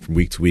doing from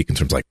week to week in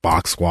terms of like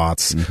box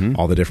squats,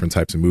 all the different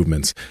types of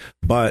movements.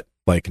 But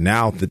like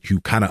now that you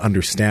kind of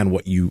understand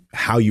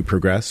how you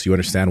progress, you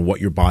understand what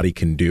your body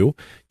can do,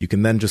 you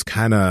can then just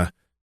kind of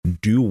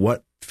do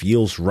what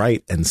feels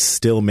right and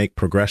still make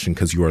progression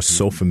because you are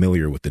so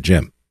familiar with the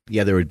gym.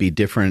 Yeah, there would be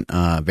different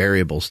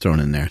variables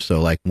thrown in there.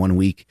 So like one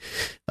week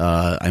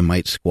I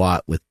might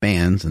squat with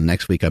bands, and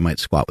next week I might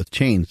squat with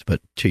chains.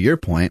 But to your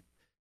point,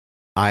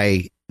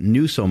 I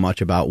knew so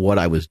much about what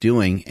I was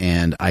doing,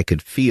 and I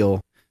could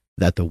feel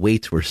that the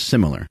weights were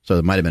similar. So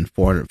there might have been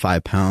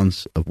 405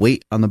 pounds of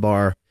weight on the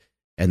bar,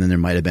 and then there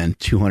might have been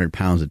 200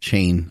 pounds of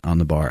chain on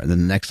the bar. And then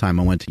the next time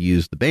I went to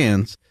use the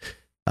bands,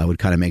 I would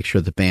kind of make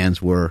sure the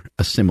bands were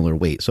a similar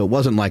weight. So it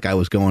wasn't like I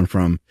was going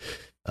from,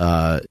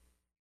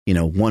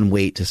 one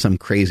weight to some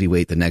crazy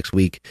weight the next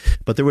week,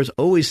 but there was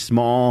always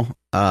small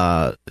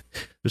like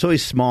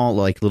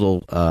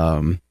little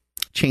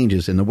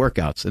changes in the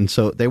workouts. And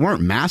so they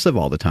weren't massive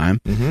all the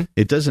time.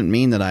 It doesn't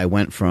mean that I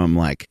went from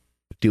like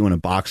doing a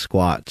box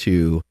squat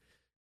to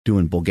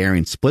doing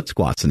Bulgarian split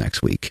squats the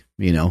next week.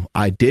 You know,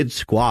 I did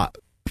squat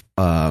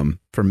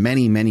for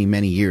many, many,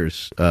 many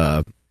years,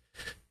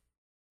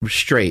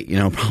 straight,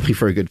 probably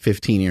for a good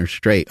 15 years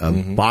straight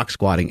of box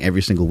squatting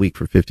every single week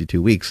for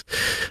 52 weeks.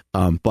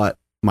 But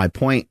my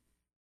point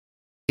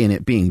in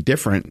it being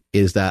different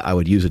is that I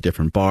would use a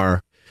different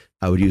bar.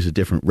 I would use a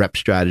different rep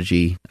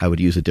strategy. I would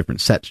use a different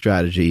set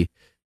strategy.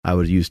 I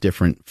would use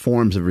different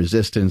forms of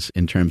resistance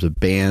in terms of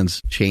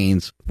bands,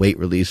 chains, weight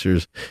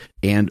releasers,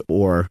 and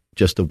or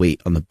just the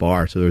weight on the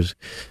bar. So there's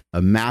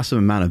a massive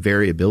amount of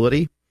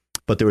variability.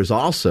 But there was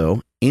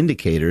also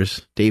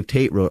indicators. Dave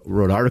Tate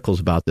wrote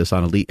articles about this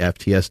on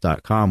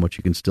EliteFTS.com, which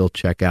you can still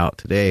check out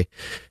today,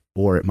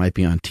 or it might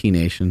be on T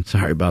Nation.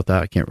 Sorry about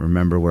that. I can't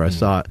remember where I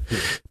saw it.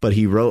 But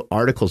he wrote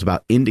articles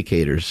about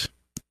indicators,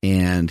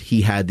 and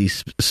he had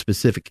these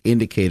specific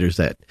indicators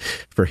that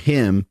for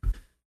him,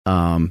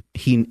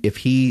 if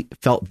he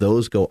felt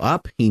those go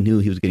up, he knew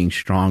he was getting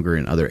stronger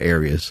in other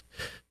areas.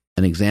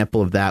 An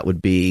example of that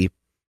would be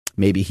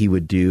maybe he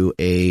would do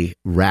a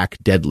rack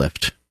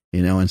deadlift.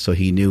 And so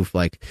he knew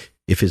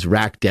if his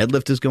rack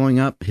deadlift is going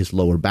up, his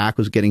lower back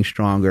was getting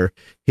stronger,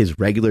 his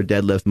regular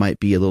deadlift might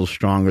be a little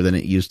stronger than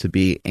it used to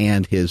be,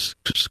 and his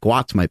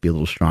squats might be a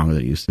little stronger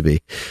than it used to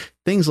be.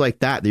 Things like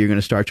that you're going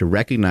to start to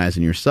recognize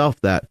in yourself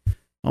that,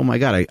 oh my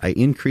God, I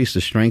increased the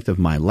strength of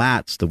my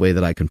lats, the way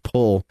that I can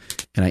pull,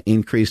 and I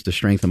increased the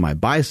strength of my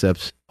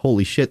biceps.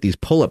 Holy shit, these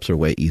pull-ups are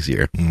way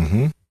easier.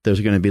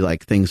 There's going to be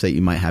like things that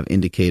you might have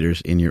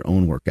indicators in your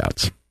own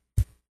workouts.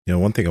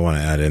 One thing I want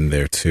to add in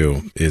there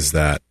too is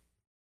that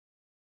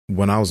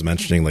when I was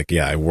mentioning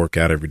I work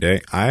out every day,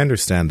 I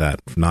understand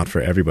that not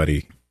for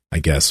everybody, I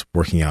guess,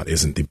 working out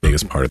isn't the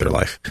biggest part of their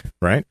life,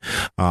 right?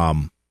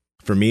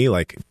 For me,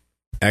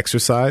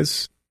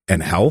 exercise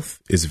and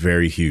health is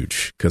very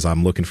huge because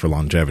I'm looking for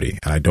longevity.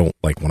 And I don't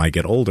when I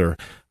get older,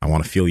 I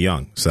want to feel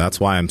young. So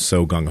that's why I'm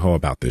so gung-ho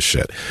about this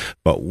shit.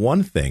 But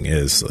one thing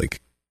is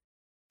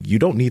you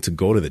don't need to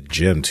go to the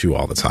gym too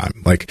all the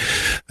time.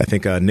 I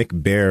think Nick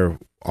Bare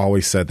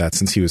always said that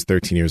since he was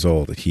 13 years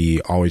old,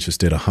 he always just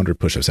did 100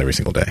 push-ups every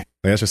single day.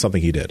 That's just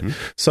something he did.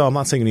 So I'm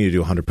not saying you need to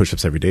do 100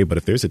 push-ups every day, but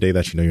if there's a day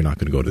that you're not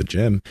going to go to the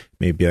gym,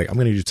 maybe I'm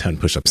going to do 10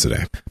 push-ups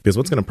today. Because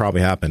what's going to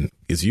probably happen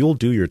is you'll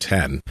do your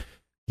 10.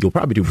 You'll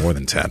probably do more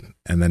than 10.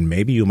 And then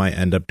maybe you might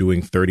end up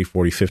doing 30,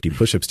 40, 50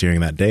 push-ups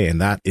during that day.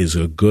 And that is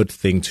a good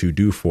thing to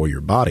do for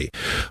your body.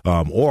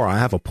 Or I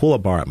have a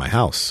pull-up bar at my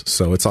house.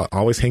 So it's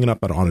always hanging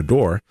up on a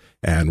door.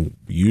 And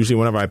usually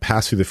whenever I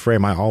pass through the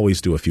frame, I always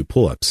do a few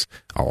pull-ups.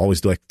 I'll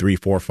always do like 3,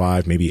 4,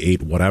 5, maybe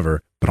 8,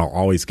 whatever. But I'll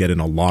always get in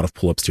a lot of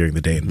pull-ups during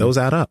the day, and those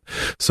add up.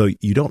 So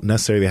you don't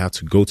necessarily have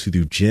to go to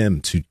the gym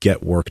to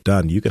get work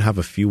done. You can have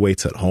a few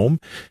weights at home.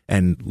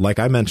 And like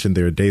I mentioned,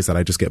 there are days that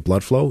I just get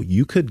blood flow.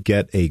 You could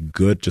get a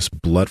good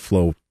just blood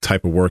flow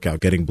type of workout,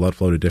 getting blood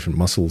flow to different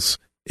muscles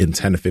in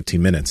 10 to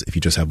 15 minutes if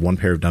you just have one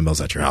pair of dumbbells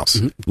at your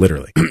house,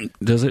 literally.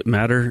 Does it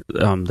matter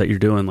that you're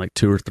doing like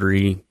 2 or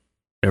 3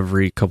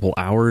 every couple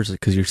hours?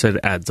 Because you said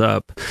it adds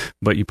up,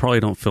 but you probably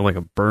don't feel like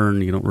a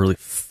burn. You don't really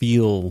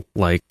feel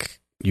like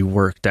you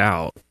worked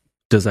out.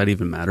 Does that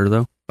even matter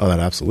though? Oh, that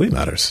absolutely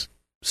matters.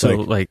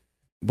 So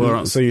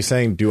so you're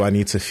saying, do I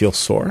need to feel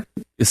sore?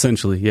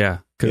 Essentially, yeah.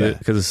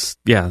 Because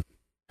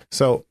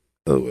So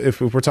if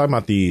we're talking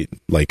about the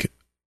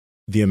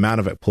amount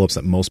of pull-ups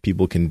that most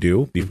people can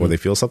do before they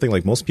feel something,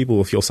 like most people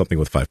will feel something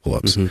with 5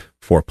 pull-ups,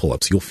 4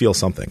 pull-ups. You'll feel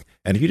something.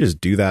 And if you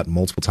just do that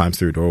multiple times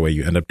through a doorway,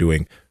 you end up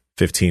doing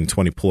 15,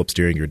 20 pull-ups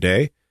during your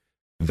day.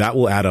 That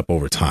will add up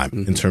over time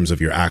in terms of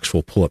your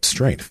actual pull-up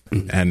strength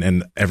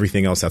and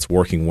everything else that's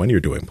working when you're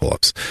doing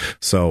pull-ups.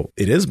 So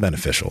it is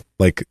beneficial.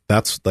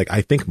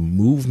 I think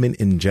movement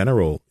in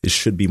general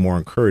should be more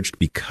encouraged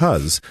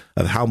because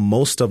of how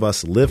most of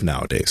us live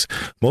nowadays.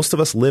 Most of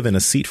us live in a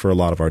seat for a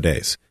lot of our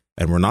days.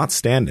 And we're not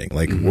standing.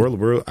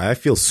 I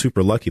feel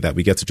super lucky that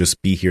we get to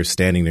just be here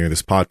standing near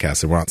this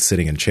podcast and we're not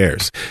sitting in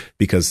chairs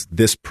because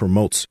this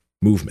promotes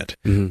movement,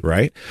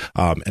 right?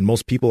 And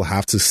most people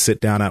have to sit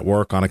down at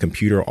work on a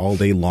computer all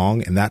day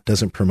long, and that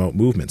doesn't promote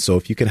movement. So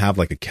if you can have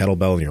like a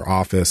kettlebell in your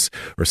office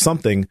or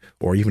something,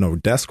 or even a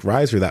desk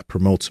riser that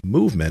promotes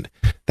movement,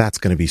 that's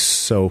going to be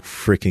so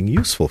freaking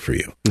useful for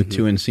you.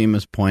 To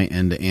Nsima's point,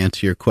 and to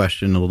answer your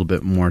question a little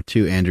bit more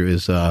too, Andrew,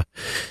 is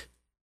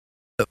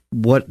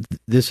what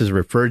this is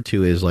referred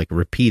to is like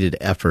repeated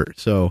effort.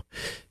 So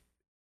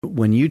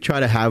when you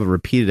try to have a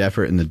repeated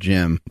effort in the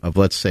gym of,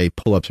 let's say,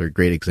 pull-ups are a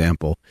great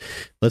example.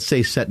 Let's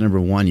say set number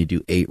 1, you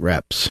do 8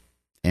 reps,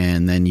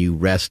 and then you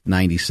rest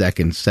 90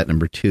 seconds. Set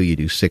number 2, you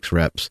do 6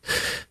 reps.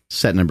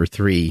 Set number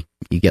 3,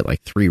 you get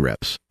like 3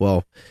 reps.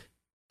 Well,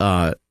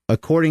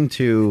 according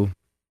to,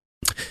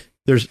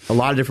 there's a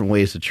lot of different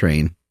ways to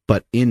train.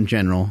 But in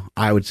general,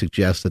 I would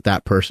suggest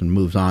that person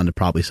moves on to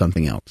probably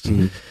something else.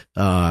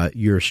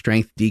 Your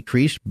strength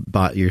decreased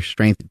by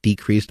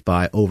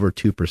over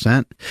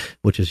 2%,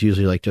 which is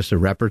usually like just a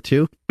rep or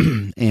 2.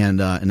 And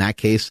in that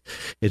case,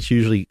 it's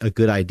usually a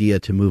good idea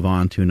to move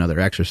on to another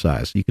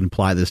exercise. You can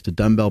apply this to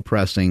dumbbell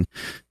pressing,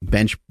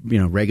 bench,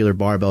 regular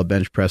barbell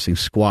bench pressing,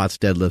 squats,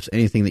 deadlifts,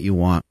 anything that you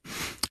want.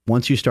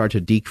 Once you start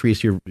to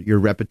decrease your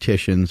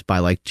repetitions by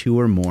like 2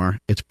 or more,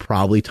 it's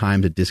probably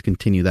time to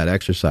discontinue that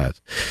exercise.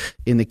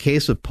 In the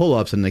case of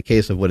pull-ups, in the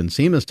case of what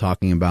Nsima is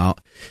talking about,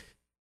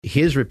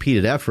 his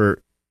repeated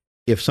effort,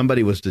 if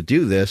somebody was to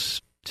do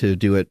this, to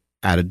do it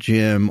at a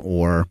gym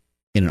or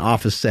in an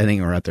office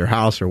setting or at their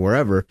house or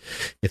wherever,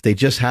 if they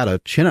just had a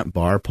chin-up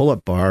bar,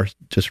 pull-up bar,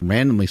 just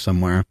randomly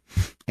somewhere,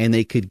 and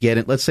they could get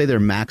it, let's say their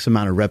max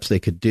amount of reps they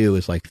could do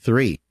is like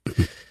 3.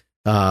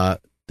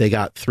 They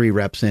got 3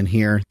 reps in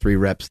here, 3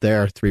 reps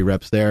there, 3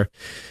 reps there,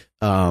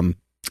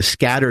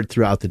 scattered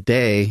throughout the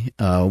day.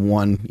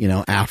 One,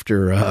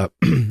 after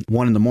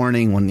 1 in the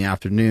morning, 1 in the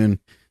afternoon,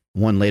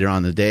 1 later on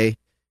in the day.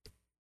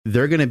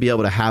 They're going to be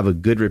able to have a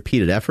good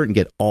repeated effort and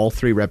get all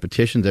 3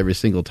 repetitions every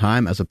single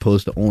time, as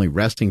opposed to only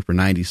resting for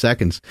 90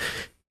 seconds.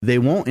 They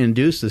won't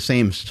induce the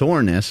same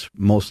soreness,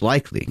 most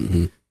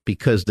likely,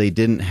 because they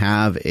didn't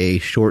have a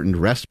shortened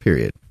rest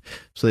period.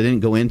 So they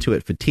didn't go into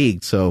it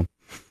fatigued. So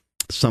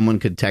someone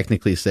could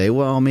technically say,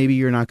 well, maybe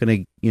you're not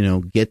going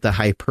to, get the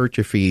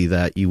hypertrophy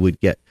that you would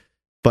get.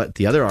 But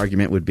the other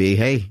argument would be,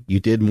 hey, you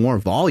did more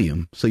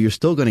volume, so you're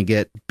still going to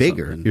get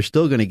bigger. You're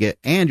still going to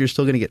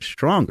get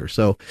stronger.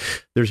 So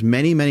there's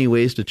many, many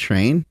ways to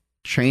train.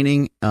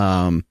 Training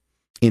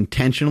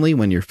intentionally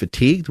when you're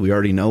fatigued, we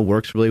already know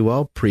works really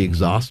well.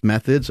 Pre-exhaust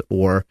methods,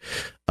 or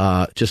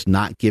just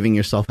not giving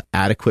yourself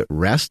adequate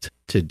rest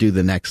to do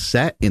the next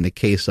set. In the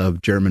case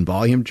of German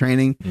volume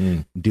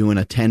training, doing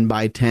a 10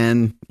 by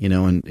 10,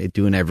 and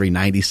doing every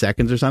 90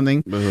 seconds or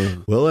something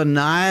will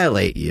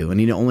annihilate you. And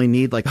you only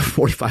need like a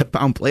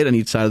 45-pound plate on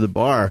each side of the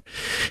bar.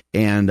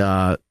 And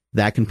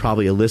that can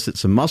probably elicit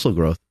some muscle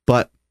growth.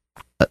 But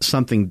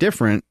something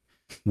different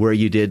where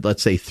you did,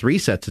 let's say, 3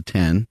 sets of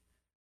 10,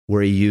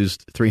 where you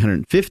used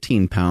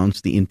 315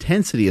 pounds, the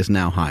intensity is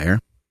now higher.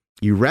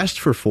 You rest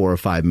for 4 or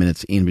 5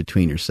 minutes in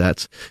between your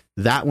sets.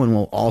 That one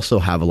will also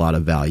have a lot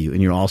of value,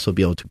 and you'll also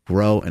be able to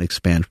grow and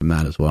expand from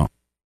that as well.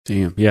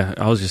 Damn. Yeah.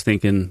 I was just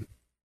thinking,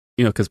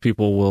 because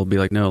people will be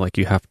like, no, like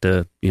you have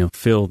to,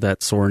 feel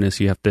that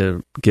soreness. You have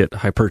to get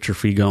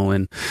hypertrophy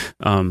going.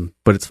 But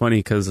it's funny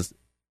because,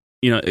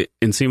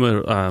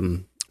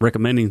 Nsima,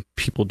 recommending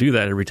people do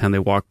that every time they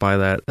walk by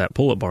that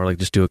pull-up bar, like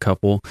just do a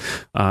couple.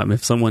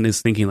 If someone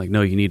is thinking like,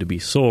 no, you need to be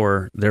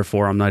sore,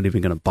 therefore I'm not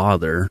even going to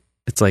bother.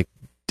 It's like,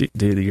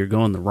 dude, you're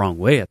going the wrong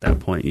way at that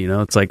point. You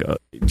know, it's like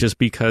just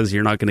because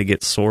you're not going to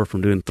get sore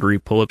from doing 3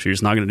 pull-ups, you're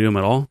just not going to do them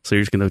at all. So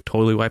you're just going to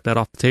totally wipe that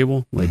off the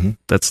table. Like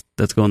that's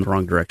going the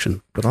wrong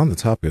direction. But on the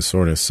topic of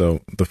soreness,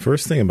 so the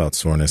first thing about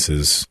soreness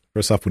is,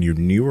 first off, when you're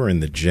newer in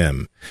the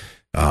gym,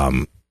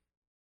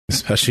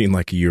 especially in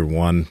like year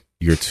 1,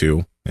 year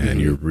 2,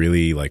 and you're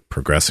really like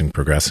progressing,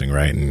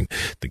 right? And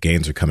the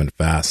gains are coming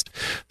fast.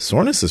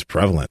 Soreness is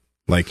prevalent.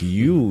 Like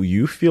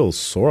you feel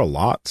sore a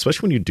lot,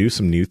 especially when you do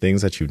some new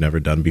things that you've never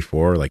done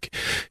before. Like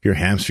your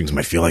hamstrings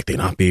might feel like they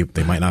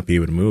might not be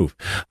able to move.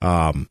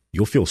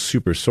 You'll feel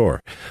super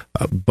sore.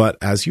 But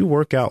as you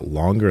work out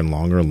longer and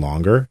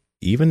longer,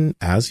 even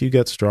as you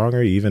get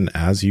stronger, even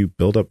as you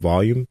build up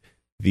volume,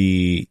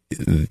 you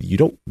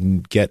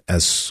don't get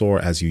as sore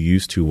as you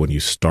used to when you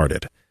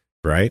started,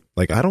 right?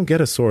 Like I don't get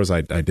as sore as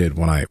I did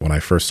when I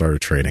first started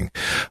training.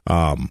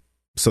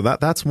 So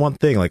that's one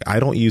thing. Like I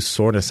don't use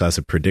soreness as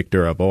a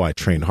predictor of, I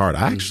trained hard.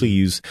 I actually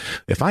use,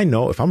 if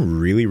I'm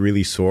really,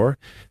 really sore,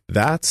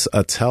 that's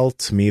a tell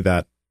to me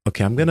that,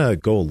 okay, I'm going to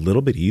go a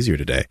little bit easier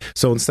today.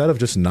 So instead of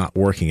just not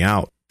working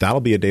out,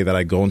 that'll be a day that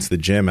I go into the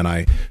gym and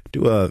I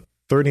do a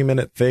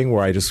 30-minute thing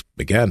where I just,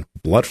 again,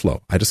 blood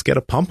flow. I just get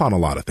a pump on a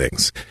lot of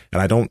things.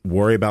 And I don't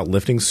worry about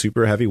lifting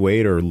super heavy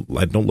weight, or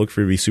I don't look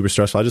for it to be super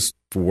stressful. I just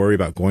worry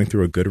about going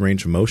through a good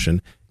range of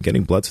motion,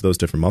 getting blood to those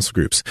different muscle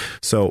groups.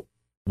 So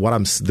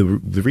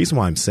the reason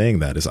why I'm saying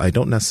that is I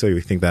don't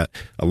necessarily think that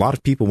a lot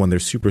of people, when they're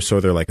super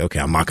sore, they're like, okay,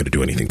 I'm not going to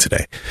do anything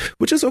today,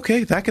 which is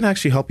okay. That can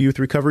actually help you with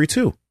recovery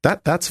too.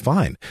 That's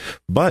fine.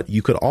 But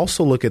you could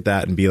also look at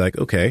that and be like,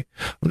 okay,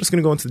 I'm just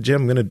going to go into the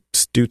gym. I'm going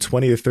to do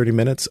 20 or 30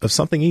 minutes of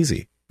something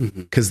easy,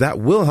 because that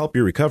will help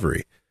your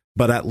recovery.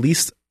 But at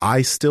least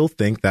I still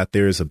think that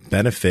there is a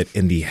benefit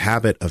in the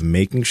habit of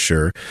making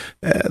sure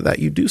that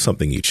you do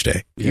something each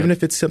day, even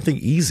if it's something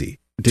easy,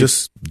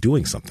 just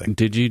doing something.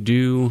 Did you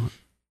do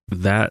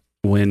that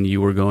when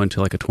you were going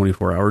to like a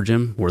 24-hour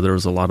gym where there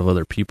was a lot of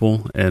other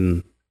people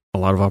and a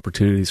lot of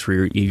opportunities for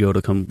your ego to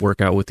come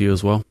work out with you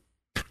as well?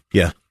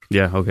 Yeah.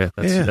 Okay.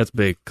 That's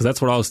big, because that's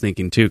what I was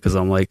thinking too. Because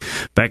I'm like,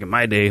 back in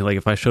my day, like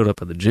if I showed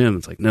up at the gym,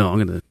 it's like, no, I'm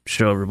going to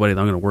show everybody that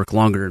I'm going to work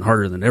longer and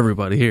harder than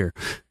everybody here,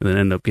 and then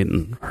end up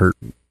getting hurt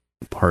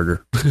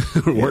harder,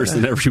 worse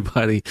than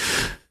everybody.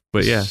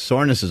 But yeah,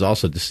 soreness is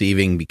also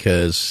deceiving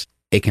because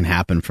it can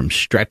happen from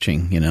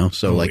stretching, you know?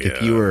 So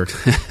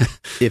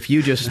if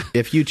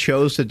you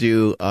chose to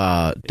do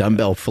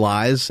dumbbell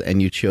flies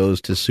and you chose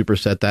to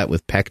superset that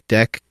with pec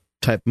deck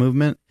type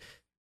movement,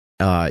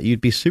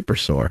 you'd be super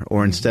sore.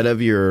 Or instead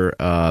of your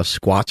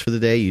squats for the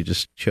day, you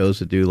just chose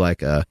to do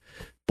like a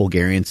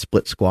Bulgarian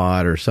split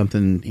squat or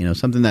something, you know,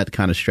 something that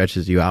kind of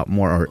stretches you out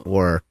more,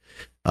 or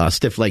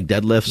stiff leg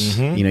deadlifts.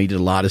 You know, you did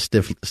a lot of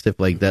stiff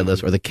leg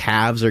deadlifts, or the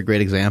calves are a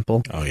great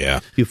example. Oh yeah.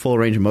 Do full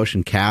range of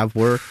motion calf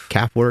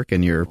work,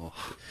 and your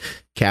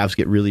calves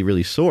get really,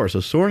 really sore. So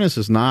soreness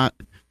it's not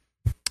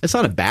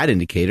a bad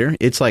indicator.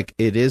 It's like,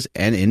 it is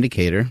an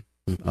indicator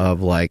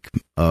of like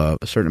a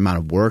certain amount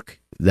of work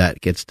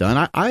that gets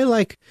done. I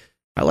like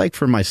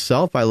for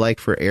myself, I like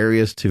for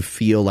areas to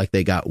feel like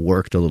they got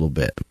worked a little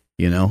bit,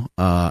 you know,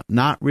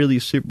 not really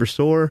super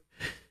sore,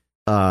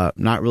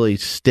 not really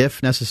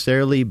stiff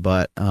necessarily,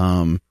 but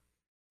the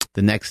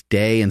next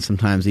day and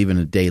sometimes even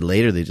a day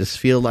later, they just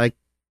feel like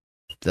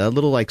a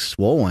little like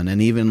swollen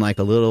and even like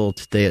a little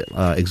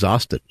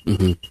exhausted,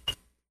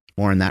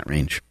 more in that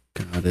range.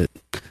 Got it.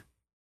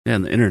 Yeah,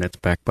 and the internet's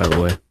back, by the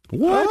way.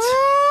 What?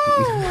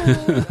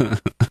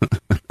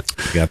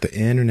 Got the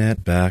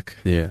internet back.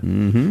 Yeah.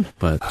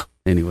 But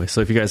anyway,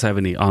 so if you guys have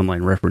any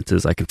online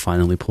references, I can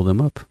finally pull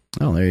them up.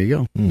 Oh, there you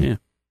go. Yeah.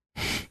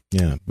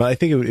 Yeah. But I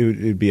think it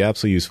would be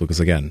absolutely useful, because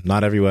again,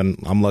 not everyone,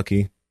 I'm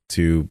lucky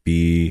to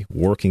be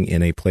working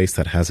in a place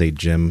that has a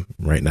gym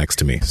right next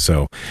to me.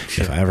 So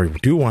if I ever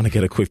do want to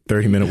get a quick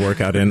 30-minute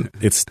workout in,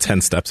 it's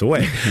 10 steps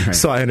away. Right.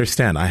 So I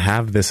understand I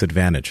have this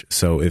advantage.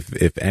 So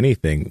if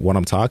anything, what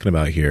I'm talking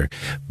about here,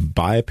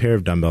 buy a pair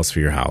of dumbbells for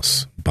your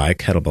house, buy a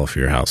kettlebell for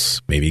your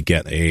house, maybe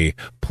get a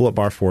pull-up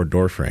bar for a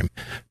door frame.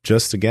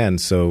 Just again,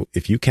 so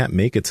if you can't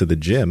make it to the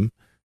gym,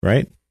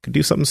 right, you could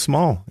do something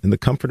small in the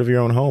comfort of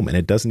your own home, and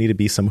it doesn't need to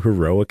be some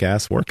heroic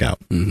ass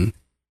workout.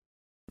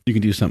 You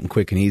can do something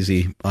quick and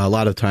easy. A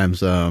lot of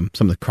times, some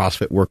of the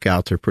CrossFit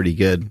workouts are pretty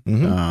good.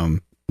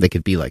 They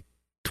could be like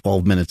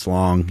 12 minutes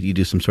long. You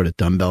do some sort of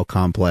dumbbell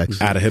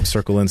complex. Add a hip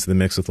circle into the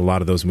mix with a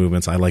lot of those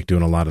movements. I like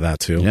doing a lot of that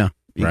too. Yeah.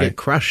 You get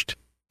crushed.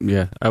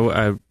 Yeah.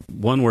 I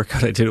one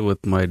workout I did it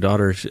with my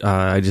daughter.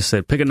 I just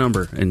said, pick a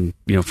number, and,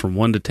 you know, from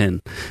 1 to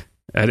 10.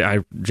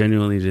 I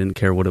genuinely didn't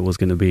care what it was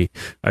going to be.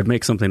 I'd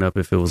make something up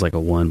if it was like a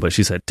 1, but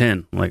she said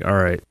 10. I'm like, all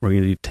right, we're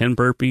going to do 10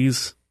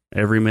 burpees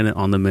every minute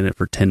on the minute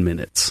for 10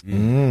 minutes.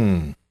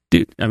 Dude,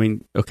 I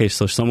mean, okay,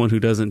 so someone who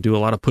doesn't do a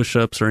lot of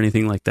push-ups or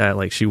anything like that,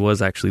 like, she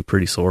was actually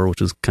pretty sore, which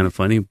was kind of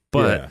funny,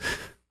 but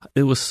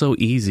it was so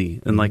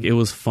easy, and like, it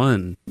was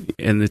fun,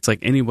 and it's like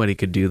anybody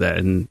could do that.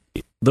 And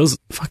those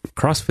fucking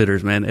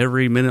CrossFitters, man,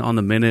 every minute on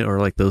the minute, or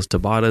like those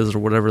Tabatas or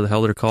whatever the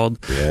hell they're called,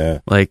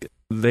 like,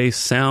 they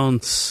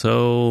sound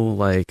so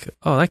like,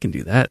 oh, I can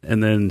do that,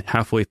 and then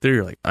halfway through,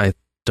 you're like, I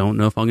don't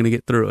know if I'm going to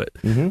get through it.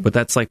 But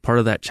that's like part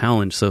of that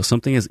challenge. So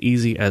something as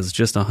easy as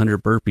just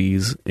 100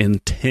 burpees in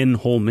 10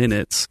 whole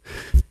minutes,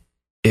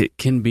 it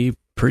can be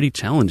pretty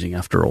challenging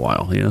after a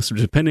while, you know. So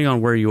depending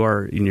on where you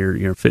are in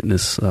your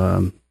fitness,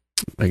 I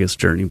guess,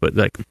 journey, but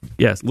like,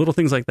 yes, little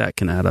things like that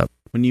can add up.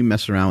 When you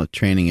mess around with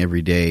training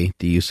every day,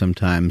 do you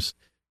sometimes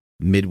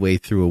midway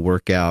through a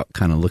workout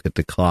kind of look at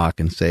the clock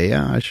and say,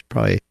 yeah, I should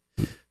probably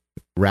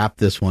wrap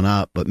this one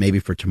up, but maybe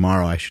for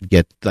tomorrow I should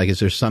get, like, is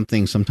there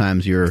something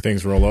sometimes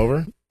things roll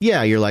over?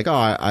 Yeah, you're like,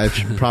 oh, I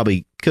should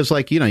probably, because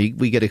like, you know,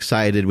 we get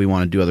excited, we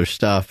want to do other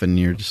stuff, and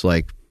you're just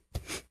like,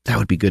 that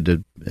would be good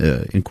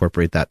to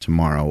incorporate that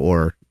tomorrow.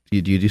 Or do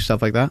you do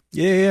stuff like that?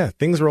 Yeah.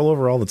 Things roll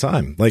over all the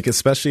time. Like,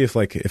 especially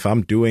if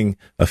I'm doing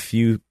a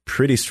few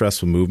pretty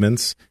stressful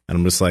movements and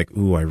I'm just like,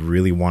 ooh, I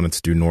really wanted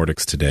to do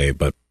Nordics today,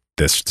 but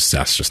that's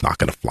just not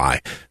going to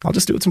fly. I'll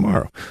just do it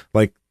tomorrow.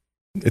 Like,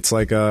 it's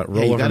like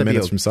roll over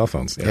minutes from cell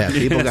phones. Yeah,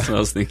 people That's what I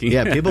was thinking.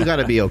 Yeah, people got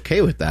to be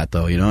okay with that,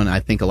 though, you know. And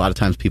I think a lot of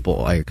times people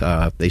like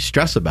they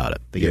stress about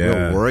it. They get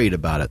real worried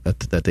about it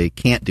that they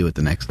can't do it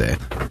the next day.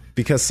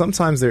 Because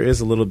sometimes there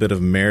is a little bit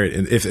of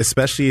merit,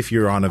 especially if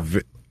you're on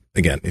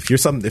if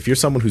you're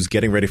someone who's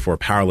getting ready for a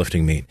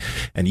powerlifting meet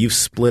and you've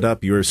split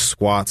up your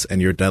squats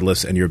and your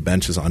deadlifts and your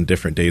benches on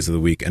different days of the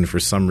week, and for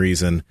some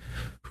reason,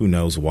 who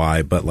knows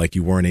why, but like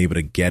you weren't able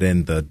to get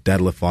in the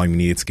deadlift volume you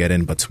needed to get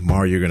in, but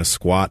tomorrow you're going to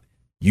squat.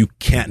 You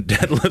can't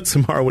deadlift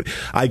tomorrow.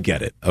 I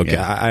get it. Okay.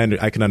 Yeah.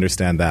 I can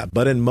understand that.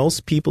 But in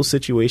most people's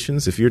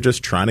situations, if you're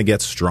just trying to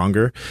get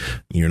stronger,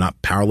 you're not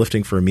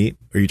powerlifting for a meet,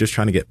 or you're just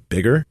trying to get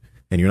bigger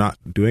and you're not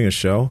doing a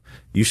show,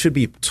 you should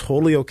be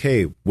totally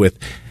okay with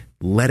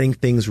letting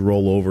things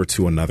roll over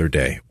to another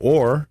day.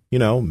 Or, you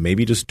know,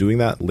 maybe just doing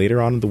that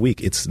later on in the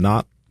week. It's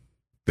not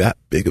that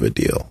big of a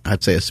deal.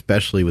 I'd say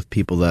especially with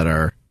people that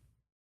are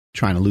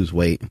trying to lose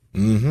weight,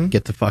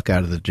 get the fuck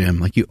out of the gym.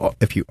 Like,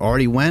 if you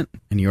already went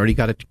and you already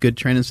got a good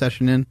training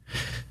session in,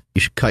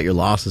 you should cut your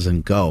losses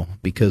and go,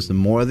 because the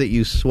more that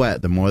you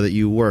sweat, the more that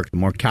you work, the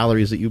more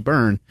calories that you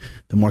burn,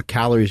 the more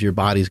calories your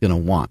body's going to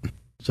want.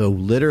 So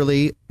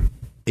literally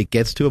it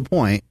gets to a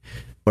point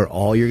where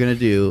all you're going to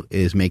do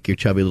is make your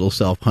chubby little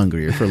self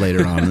hungrier for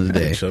later on in the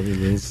day. Chubby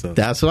little self.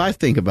 That's what I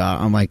think about.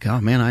 I'm like,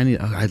 oh man,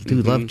 I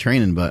do love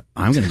training, but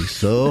I'm going to be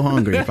so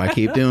hungry if I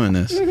keep doing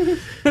this.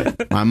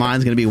 My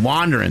mind's going to be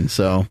wandering.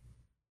 So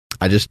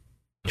I just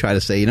try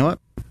to say, you know what?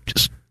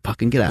 Just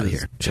fucking get out of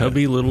here.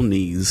 Chubby little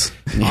knees.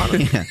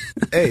 Yeah.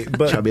 Hey,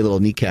 but chubby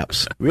little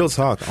kneecaps. Real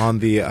talk on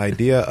the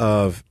idea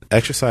of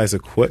exercise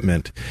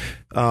equipment.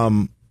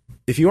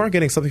 If you aren't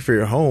getting something for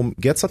your home,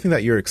 get something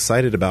that you're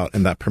excited about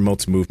and that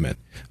promotes movement.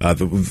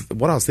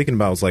 What I was thinking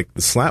about was like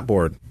the slant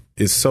board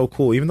is so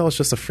cool, even though it's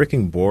just a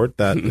freaking board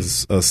that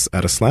is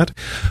at a slant.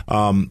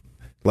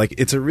 Like,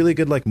 it's a really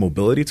good like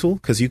mobility tool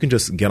because you can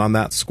just get on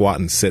that, squat,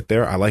 and sit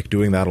there. I like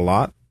doing that a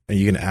lot. And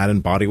you can add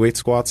in body weight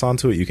squats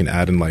onto it. You can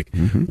add in like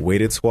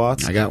weighted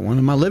squats. I got one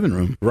in my living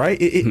room. Right?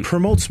 It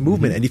promotes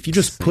movement. And if you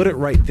just put it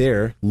right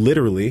there,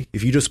 literally,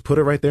 if you just put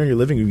it right there in your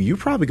living room, you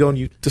probably go and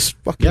you just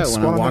fucking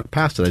squat. Yeah, when I walk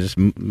past it, I just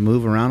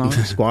move around on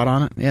it, squat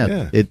on it.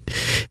 Yeah.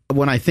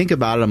 When I think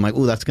about it, I'm like,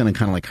 ooh, that's going to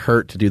kind of like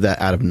hurt to do that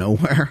out of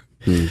nowhere.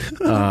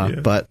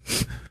 But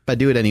I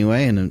do it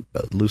anyway, and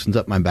it loosens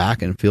up my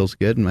back and it feels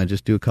good, and I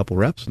just do a couple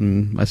reps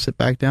and I sit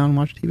back down and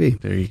watch TV.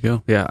 There you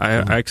go. Yeah,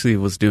 I actually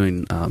was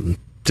doing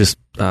just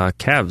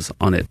calves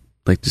on it,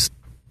 like just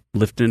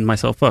lifting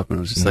myself up, and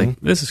I was just like,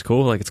 this is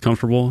cool, like it's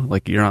comfortable,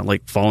 like you're not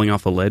like falling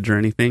off a ledge or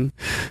anything.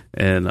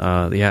 And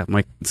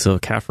so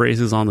calf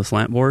raises on the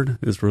slant board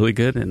is really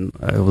good, and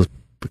I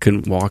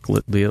couldn't walk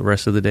the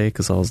rest of the day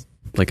because I was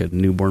like a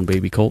newborn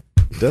baby colt.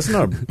 Doesn't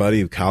our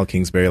buddy Kyle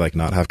Kingsbury like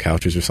not have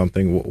couches or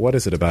something? What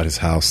is it about his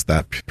house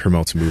that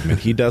promotes movement?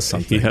 He does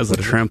something. He has a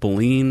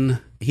trampoline.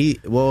 He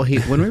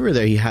when we were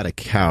there, he had a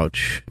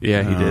couch.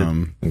 Yeah, he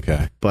did.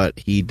 Okay, but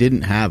he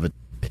didn't have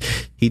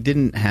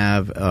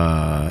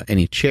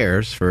any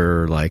chairs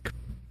for like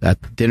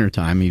at dinner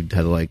time. He had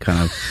to like kind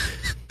of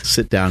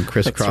sit down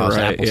crisscross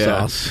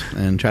applesauce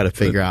and try to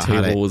figure out how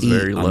to eat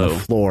very on the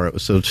floor. It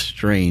was so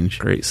strange.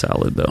 Great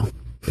salad though.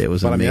 It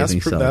was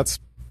amazing. That's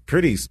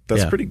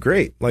pretty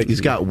great. Like,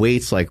 he's got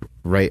weights like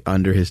right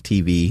under his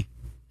TV,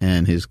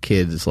 and his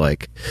kid is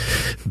like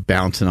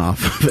bouncing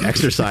off of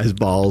exercise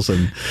balls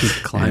and he's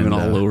climbing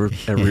all over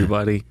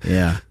everybody.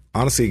 Yeah.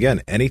 Honestly,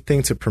 again,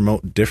 anything to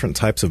promote different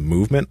types of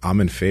movement,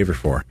 I'm in favor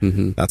for.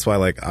 That's why,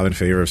 like, I'm in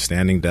favor of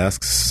standing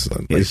desks.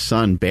 His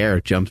son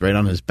Bear jumped right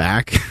on his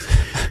back,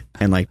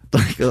 and like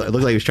it looked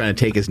like he was trying to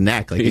take his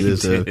neck, like he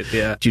was a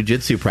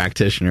jiu-jitsu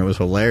practitioner. It was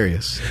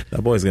hilarious.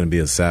 That boy's gonna be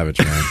a savage,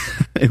 man.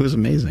 It was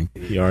amazing.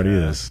 He already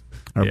is.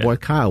 Our boy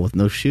Kyle with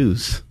no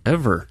shoes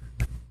ever.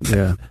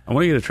 Yeah, I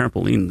want to get a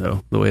trampoline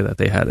though. The way that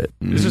they had it,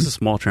 it's just a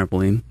small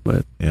trampoline,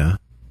 but yeah.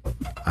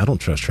 I don't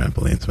trust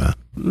trampolines, man.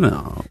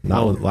 No.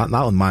 Not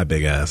with my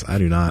big ass. I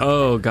do not.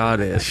 Oh, got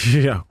it.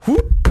 Yeah.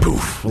 Whoop,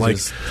 poof. Like,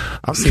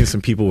 I've seen some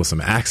people with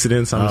some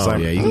accidents. I'm just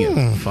like, yeah, you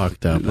can get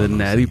fucked up. The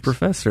Nutty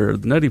Professor.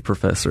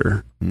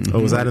 Oh,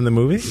 was that in the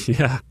movie?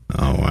 Yeah.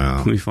 Oh, wow.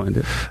 Let me find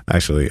it.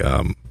 Actually,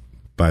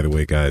 by the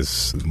way,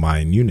 guys,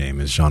 my new name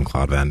is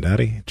Jean-Claude Van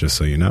Daddy, just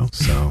so you know.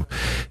 So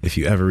if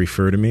you ever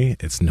refer to me,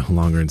 it's no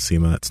longer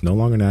Nsima. It's no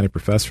longer Natty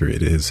Professor.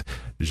 It is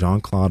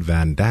Jean-Claude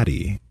Van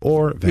Daddy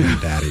or Van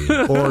Daddy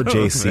or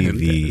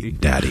JCV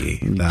Daddy.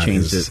 You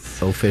changed it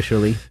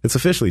officially? It's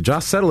officially.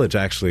 Josh Settledge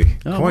actually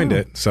coined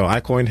it. So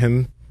I coined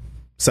him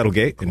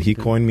Settlegate, and he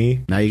coined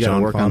me. Now you got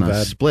to work on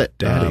a split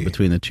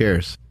between the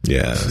chairs.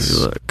 Yes.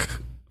 Look.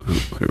 Oh,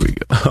 here we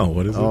go. Oh,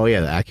 what is it? Oh, yeah,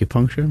 the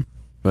acupuncture.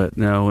 But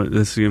no,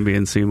 this is going to be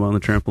Nsima on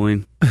the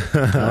trampoline.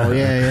 Oh,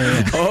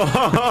 yeah.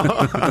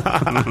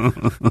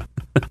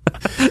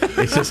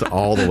 It's just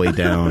all the way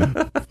down.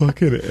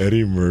 Fucking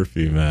Eddie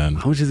Murphy, man.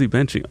 How much is he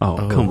benching?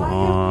 Oh, come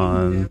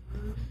on.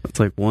 That's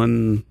like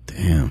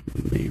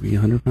maybe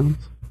 100 pounds.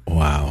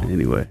 Wow.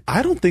 Anyway.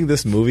 I don't think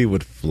this movie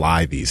would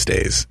fly these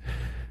days.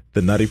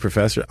 The Nutty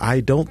Professor.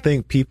 I don't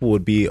think people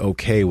would be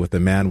okay with a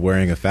man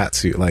wearing a fat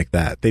suit like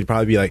that. They'd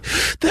probably be like,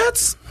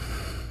 that's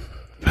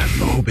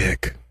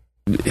phobic.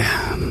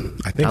 Yeah,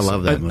 I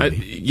love that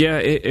movie.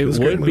 It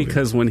would,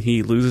 because when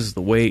he loses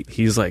the weight,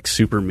 he's like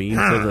super mean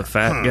to the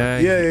fat guy.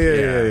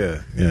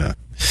 Yeah.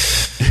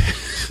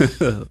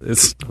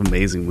 It's an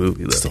amazing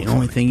movie, though. The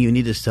only thing you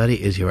need to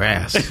study is your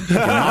ass.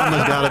 Your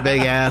mama's got a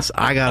big ass.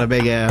 I got a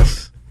big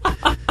ass.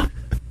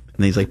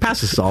 And he's like, pass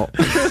the salt.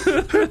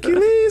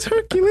 Hercules.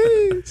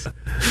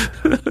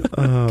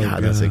 Oh,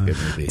 God, that's a good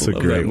movie. It's a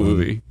great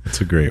movie. It's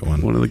a great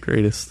one. One of the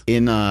greatest.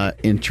 In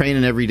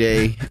training every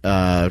day,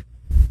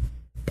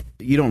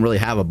 you don't really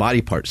have a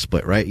body part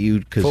split, right?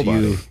 You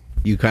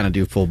kind of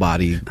do full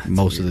body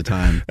most of the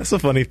time. That's a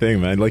funny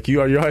thing, man. Like you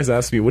always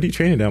ask me, what are you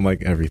training now? I'm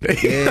like, everything.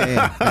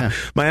 Yeah.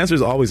 My answer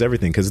is always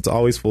everything, because it's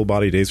always full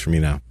body days for me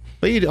now.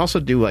 But you also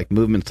do like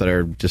movements that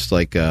are just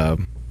like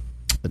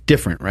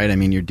different, right? I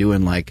mean, you're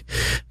doing like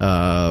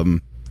what's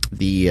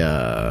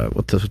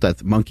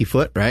that, monkey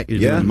foot, right?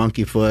 You're doing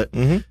monkey foot.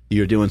 Mm-hmm.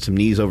 You're doing some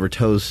knees over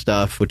toes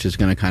stuff, which is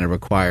going to kind of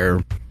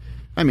require,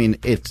 I mean,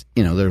 it's,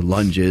 there are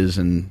lunges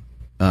and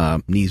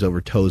knees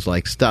over toes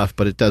like stuff,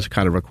 but it does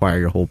kind of require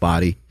your whole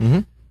body.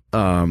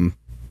 Mm-hmm.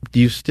 Do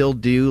you still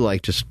do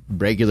like just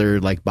regular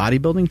like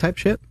bodybuilding type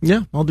shit?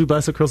 Yeah, I'll do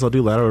bicep curls. I'll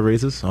do lateral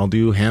raises. I'll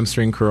do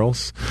hamstring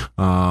curls.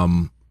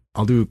 I'll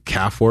do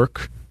calf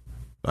work.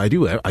 I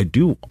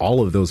do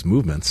all of those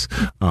movements.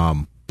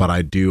 But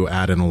I do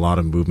add in a lot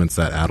of movements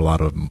that add a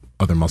lot of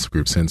other muscle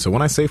groups in. So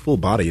when I say full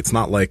body, it's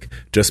not like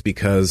just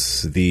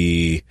because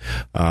the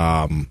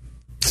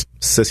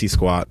sissy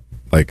squat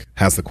like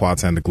has the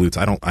quads and the glutes.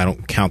 I don't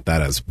count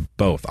that as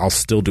both. I'll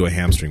still do a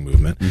hamstring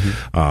movement.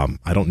 Mm-hmm.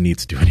 I don't need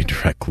to do any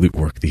direct glute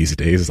work these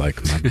days.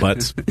 Like my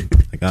butt's,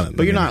 I got it.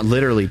 But you're not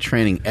literally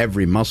training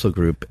every muscle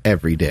group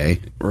every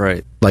day,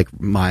 right? Like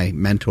my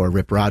mentor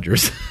Rip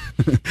Rogers,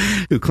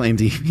 who claimed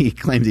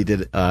he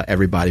did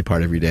every body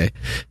part every day.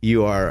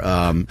 You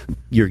are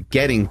you're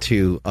getting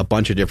to a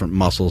bunch of different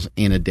muscles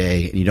in a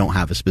day, and you don't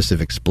have a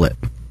specific split.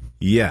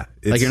 Yeah,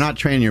 like you're not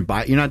training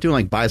you're not doing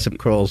like bicep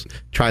curls,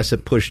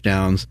 tricep push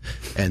downs,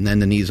 and then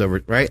the knees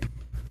over, right?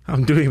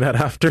 I'm doing that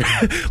after.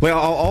 Well,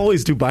 I'll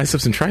always do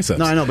biceps and triceps.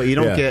 No, I know, but you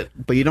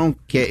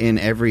don't get in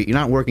every. You're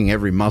not working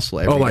every muscle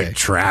every day. Like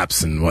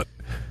traps and what?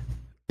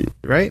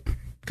 Right?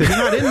 Because you're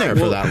not in there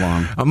for that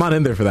long. I'm not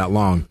in there for that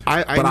long.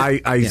 I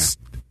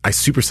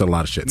superset a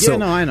lot of shit. Yeah,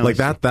 so, I know. Like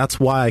that's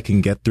why I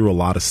can get through a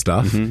lot of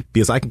stuff, mm-hmm.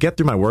 because I can get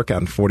through my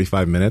workout in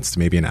 45 minutes to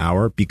maybe an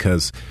hour,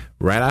 because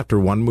right after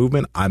one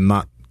movement, I'm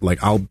not. Like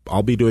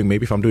I'll be doing,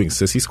 maybe if I'm doing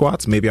sissy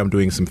squats, maybe I'm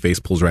doing some face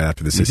pulls right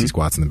after the sissy mm-hmm.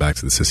 squats and then back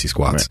to the sissy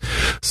squats.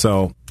 Right.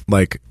 So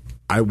like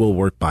I will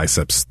work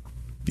biceps.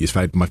 If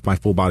my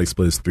full body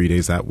split is 3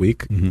 days that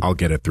week, mm-hmm. I'll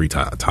get it 3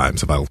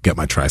 times. If I'll get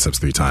my triceps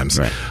 3 times.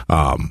 Right.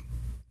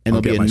 And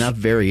there'll be enough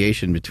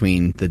variation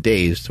between the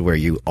days to where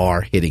you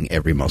are hitting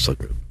every muscle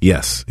group.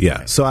 Yes,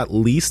 yeah. So at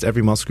least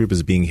every muscle group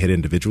is being hit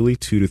individually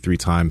 2 to 3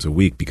 times a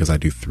week, because I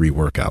do 3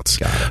 workouts.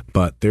 Got it.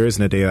 But there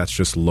isn't a day that's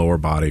just lower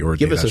body or a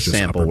Give day us that's a just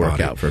sample upper workout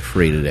body. for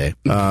free today.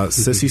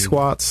 Sissy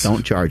squats.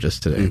 Don't charge us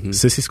today. Mm-hmm.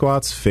 Sissy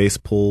squats, face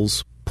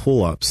pulls,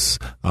 pull-ups,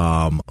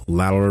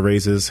 lateral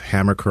raises,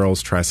 hammer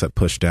curls, tricep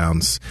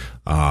pushdowns.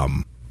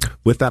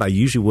 With that, I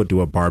usually would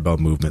do a barbell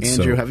movement.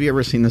 Andrew, have you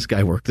ever seen this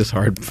guy work this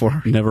hard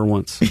before? Never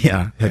once.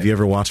 Yeah. Have you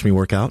ever watched me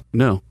work out?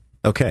 No.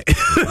 Okay.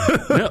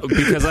 No,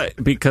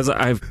 because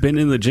I've been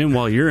in the gym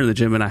while you're in the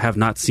gym, and I have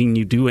not seen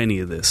you do any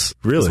of this.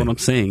 Really? That's what I'm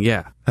saying.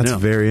 Yeah. That's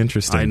very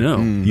interesting. I know.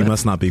 You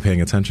must not be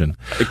paying attention.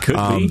 It could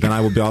be. Then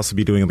I will also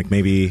be doing like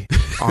maybe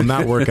on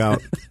that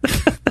workout.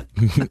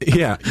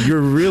 Yeah, you're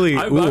really.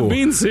 I'm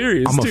being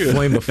serious. I'm gonna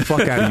flame the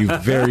fuck out of you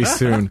very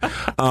soon.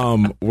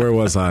 Where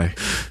was I?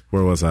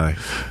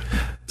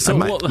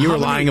 So you were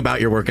lying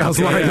about your workout. I was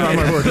lying about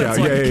my workout.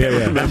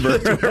 Yeah. Remember?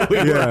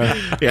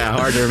 Yeah,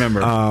 hard to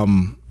remember.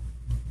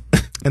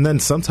 And then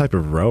some type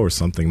of row or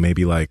something.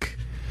 Maybe like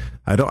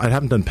I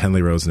haven't done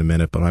Pendlay rows in a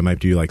minute, but I might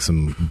do like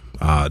some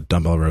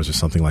dumbbell rows or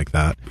something like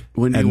that.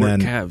 When do you work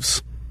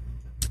calves?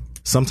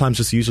 Sometimes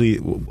just usually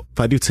if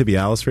I do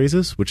tibialis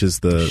raises, which is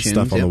the Shins,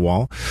 stuff on yeah. the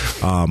wall,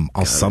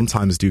 I'll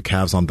sometimes do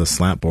calves on the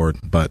slant board,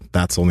 but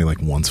that's only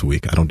like once a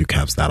week. I don't do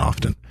calves that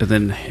often. And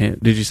then,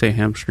 did you say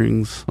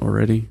hamstrings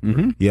already?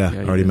 Mm-hmm. Yeah,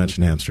 Yeah, I already you-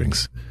 mentioned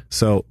hamstrings.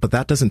 So, but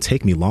that doesn't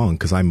take me long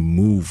because I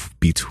move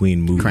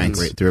between movements. Crank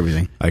right through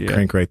everything. I Yeah.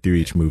 crank right through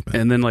each movement.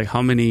 And then, like,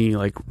 how many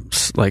like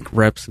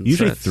reps? And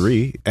Usually sets?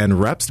 3,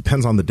 and reps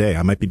depends on the day.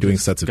 I might be doing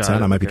Just sets of got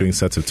 10. it, I might be okay. doing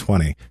sets of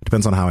 20.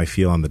 Depends on how I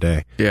feel on the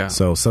day. Yeah.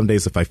 So some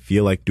days if I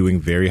feel like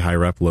doing very high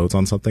rep loads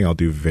on something, I'll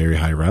do very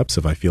high reps.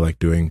 If I feel like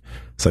doing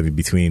something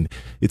between,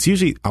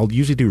 I'll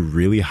usually do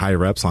really high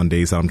reps on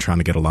days that I'm trying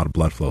to get a lot of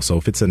blood flow. So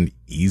if it's an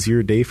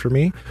easier day for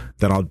me,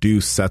 then I'll do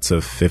sets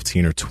of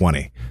 15 or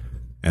 20.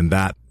 And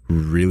that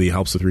really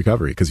helps with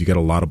recovery because you get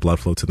a lot of blood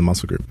flow to the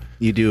muscle group.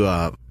 You do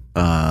what was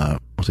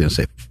I gonna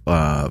say?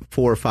 4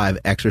 or 5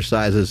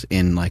 exercises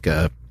in like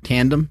a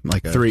tandem,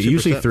 like a 3,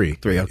 usually superset? 3.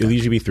 3. Okay. It'll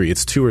usually be 3.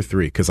 It's 2 or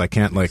 3 because I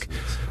can't like.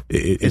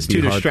 It's it'd be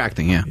too hard-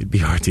 distracting. Yeah. It'd be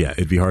hard. Yeah,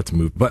 it'd be hard to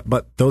move.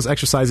 But those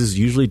exercises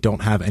usually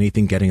don't have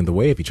anything getting in the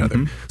way of each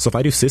other. So if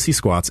I do sissy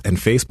squats and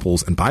face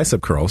pulls and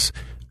bicep curls,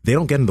 they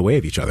don't get in the way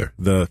of each other.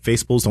 The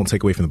face pulls don't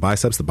take away from the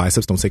biceps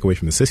don't take away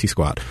from the sissy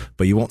squat.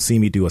 But you won't see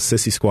me do a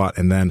sissy squat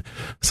and then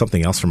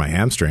something else for my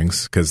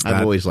hamstrings because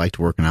I've always liked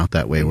working out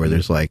that way, where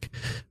there's like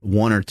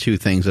 1 or 2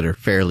 things that are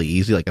fairly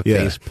easy, like a Yeah.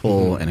 face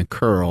pull and a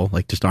curl,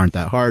 like just aren't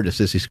that hard. A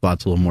sissy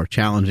squat's a little more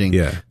challenging.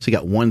 Yeah. So you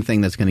got one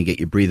thing that's going to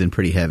get you breathing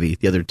pretty heavy.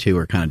 The other 2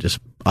 are kind of just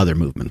other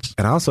movements.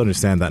 And I also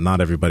understand that not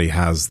everybody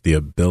has the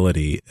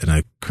ability in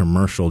a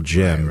commercial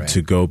gym Right.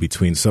 to go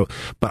between. So,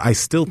 but I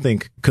still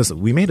think, because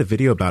we made a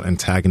video about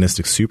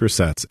antagonistic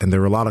supersets, and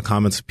there were a lot of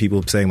comments of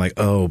people saying like,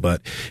 oh,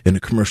 but in a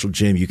commercial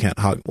gym, you can't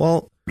hug.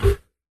 Well,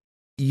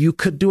 you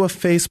could do a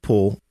face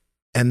pull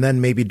and then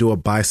maybe do a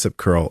bicep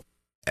curl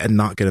and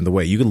not get in the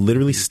way. You could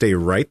literally stay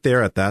right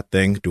there at that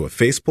thing, do a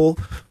face pull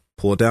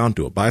it down,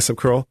 do a bicep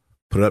curl,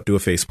 put it up, do a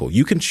face pull.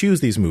 You can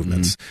choose these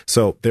movements.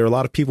 So there are a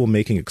lot of people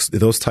making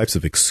those types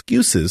of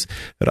excuses,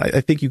 but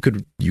I think you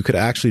could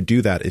actually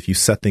do that if you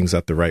set things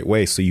up the right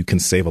way, so you can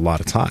save a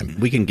lot of time.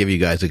 We can give you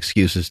guys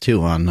excuses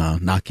too on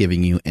not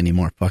giving you any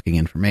more fucking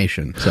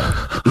information. So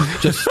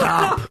just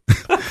stop.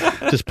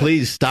 Just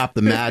please stop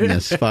the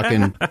madness.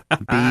 Fucking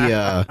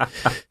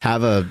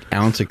have an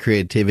ounce of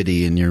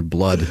creativity in your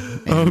blood.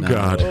 And,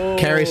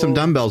 carry some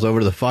dumbbells over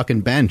to the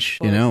fucking bench,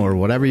 or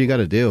whatever you got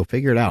to do.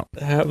 Figure it out.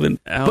 Have an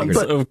ounce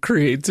of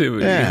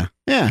creativity.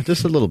 Yeah,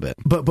 just a little bit.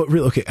 But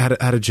really, okay,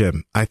 at a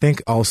gym, I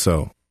think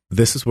also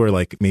this is where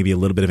like maybe a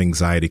little bit of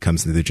anxiety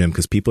comes into the gym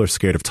because people are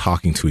scared of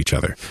talking to each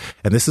other.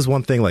 And this is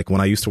one thing, like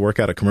when I used to work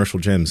out at commercial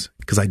gyms,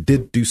 because I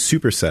did do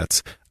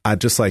supersets, I'd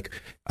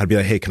be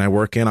like, hey, can I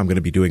work in? I'm going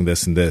to be doing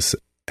this and this.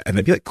 And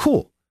they'd be like,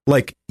 cool.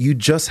 Like you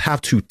just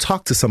have to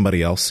talk to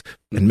somebody else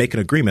and make an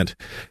agreement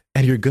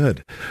and you're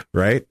good.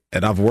 Right.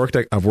 And I've worked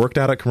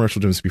out at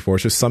commercial gyms before.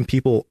 It's just some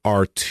people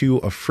are too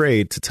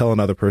afraid to tell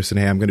another person,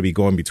 hey, I'm going to be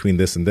going between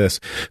this and this,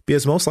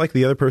 because most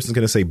likely the other person's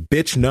going to say,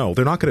 bitch, no,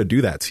 they're not going to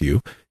do that to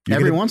you.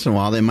 Every once in a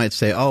while, they might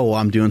say, oh, well,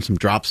 I'm doing some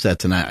drop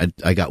sets and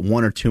I got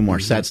 1 or 2 more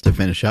sets to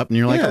finish up. And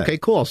you're like, okay,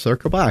 cool. I'll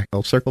circle back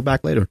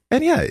later.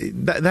 And yeah,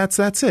 that's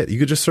it. You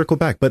could just circle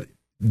back. But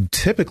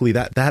typically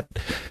that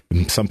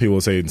some people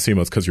will say,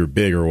 Simo, it's because you're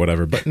big or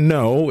whatever. But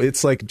no,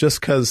 it's like just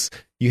because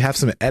you have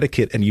some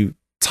etiquette and you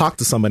talk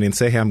to somebody and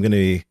say, hey, I'm going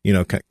to,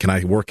 can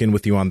I work in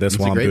with you on this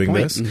while I'm doing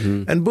this?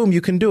 And boom,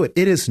 you can do it.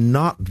 It is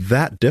not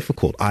that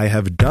difficult. I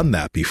have done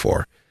that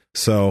before.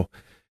 So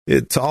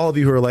to all of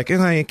you who are like,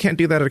 I can't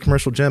do that at a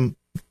commercial gym,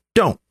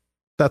 don't.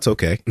 That's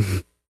okay.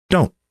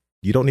 Don't.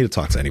 You don't need to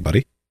talk to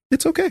anybody.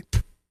 It's okay.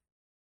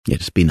 Yeah,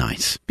 just be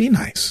nice. Be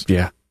nice.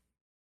 Yeah.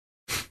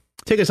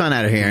 Take us on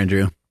out of here,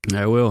 Andrew.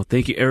 I will.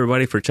 Thank you,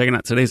 everybody, for checking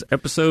out today's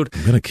episode.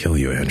 I'm going to kill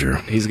you, Andrew.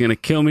 He's going to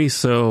kill me.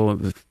 So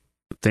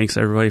thanks,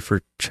 everybody,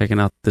 for checking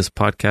out this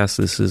podcast.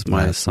 This is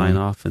my sign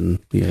off, and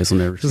you guys will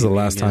never see This is the me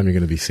last again. time you're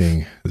going to be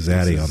seeing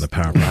Zaddy on the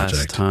Power Last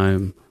Project.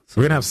 time.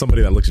 We're going to have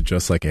somebody that looks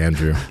just like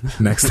Andrew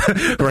next,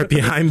 right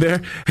behind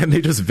there, and they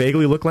just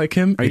vaguely look like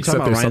him. Are you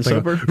talking about Ryan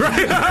Soper?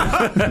 Right.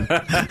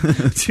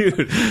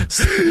 Dude.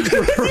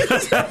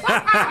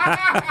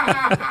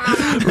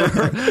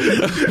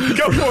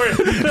 Go for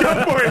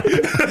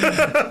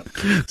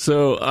it.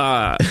 So,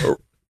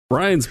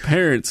 Ryan's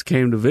parents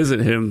came to visit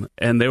him,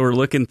 and they were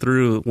looking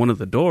through one of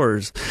the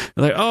doors.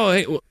 They're like, oh,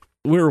 hey,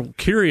 we're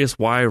curious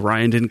why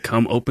Ryan didn't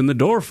come open the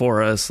door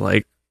for us.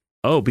 Like,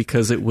 oh,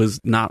 because it was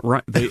not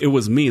right. It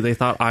was me. They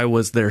thought I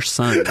was their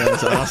son.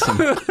 That's awesome.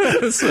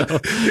 So,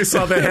 You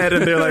saw the head,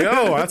 and they're like,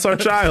 oh, that's our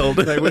child.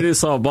 like, we just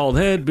saw a bald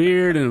head,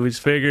 beard, and we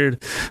just figured.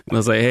 And I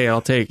was like, hey,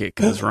 I'll take it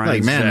because Ryan's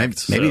Like, man,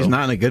 jacked, maybe he's so.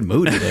 not in a good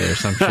mood today or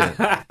some shit.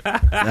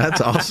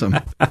 That's awesome.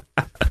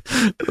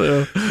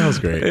 So, That was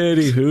great.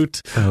 Any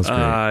hoot. That was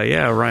great.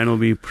 Yeah, Ryan will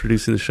be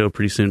producing the show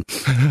pretty soon.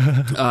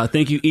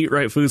 Thank you, Eat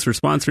Right Foods, for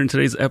sponsoring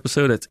today's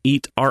episode. That's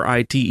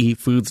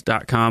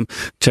eatritefoods.com.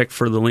 Check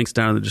for the links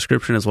down in the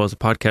description as well as the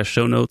podcast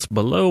show notes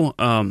below.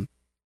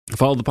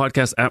 Follow the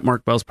podcast at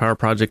Mark Bell's Power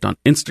Project on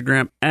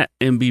Instagram, at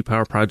MB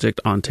Power Project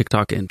on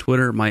TikTok and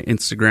Twitter. My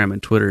Instagram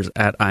and Twitter is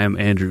at I am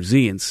Andrew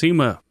Z. And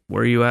Sima,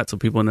 where are you at so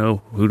people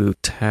know who to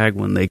tag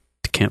when they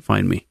can't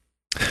find me?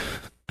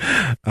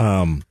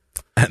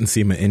 At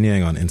Nsima Yin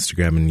Yang on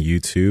Instagram and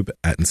YouTube,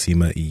 at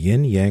Nsima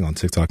Yin Yang on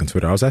TikTok and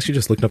Twitter. I was actually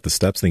just looking up the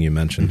steps thing you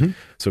mentioned. Mm-hmm.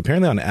 So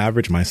apparently on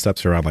average, my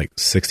steps are around like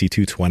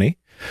 6220.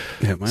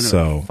 Yeah, mine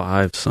are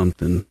 5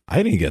 something.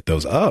 I didn't get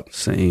those up.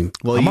 Same.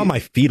 Well, I'm on my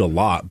feet a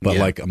lot, but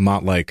like I'm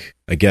not like,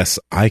 I guess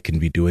I can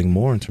be doing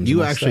more in terms of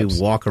my actually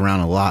steps. Walk around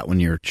a lot when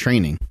you're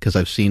training, because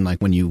I've seen like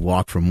when you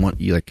walk from one,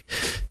 you like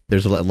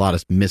there's a lot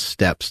of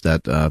missteps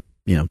that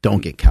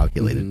don't get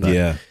calculated. But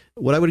yeah.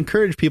 What I would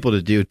encourage people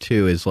to do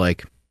too is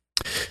like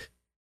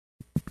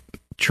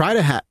try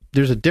to have.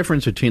 There's a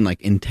difference between like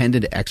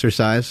intended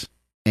exercise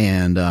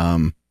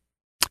and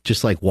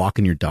just like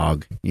walking your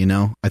dog.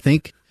 I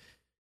think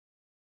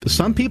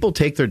some people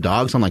take their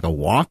dogs on like a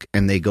walk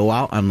and they go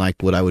out on like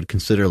what I would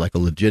consider like a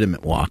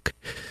legitimate walk.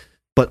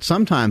 But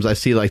sometimes I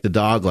see like the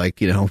dog like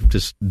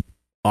just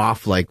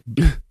off like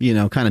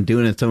kind of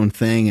doing its own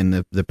thing,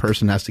 and the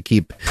person has to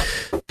keep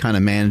kind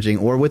of managing,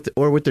 or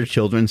with their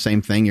children,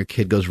 same thing. Your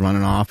kid goes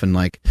running off, and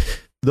like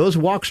those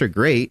walks are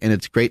great, and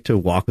it's great to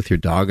walk with your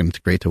dog, and it's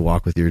great to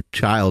walk with your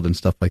child and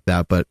stuff like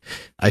that. But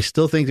I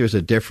still think there's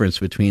a difference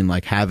between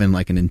like having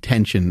like an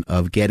intention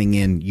of getting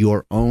in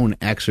your own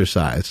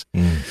exercise.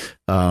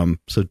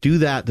 So do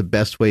that the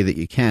best way that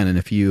you can. And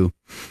if you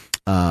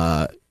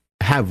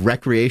have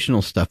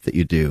recreational stuff that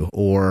you do,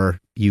 or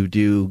you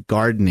do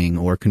gardening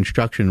or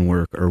construction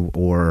work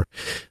or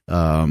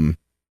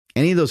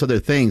any of those other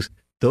things,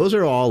 those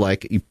are all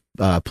like you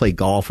play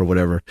golf or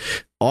whatever.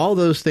 All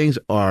those things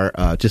are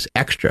just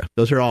extra.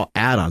 Those are all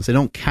add-ons. They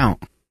don't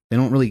count. They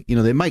don't really,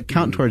 they might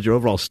count towards your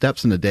overall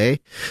steps in a day.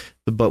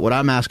 But what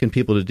I'm asking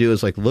people to do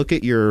is like look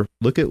at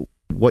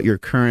what your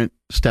current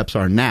steps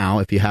are now.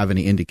 If you have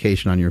any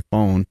indication on your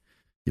phone,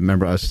 you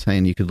remember I was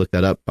saying you could look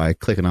that up by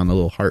clicking on the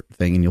little heart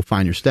thing, and you'll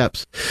find your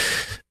steps.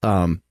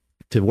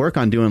 To work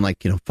on doing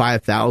like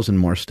 5,000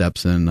 more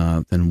steps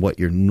than what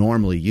you're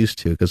normally used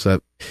to, because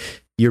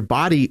your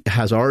body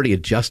has already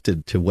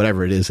adjusted to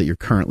whatever it is that you're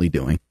currently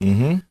doing.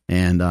 Mm-hmm.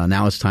 And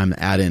now it's time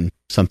to add in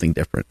something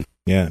different.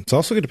 Yeah. It's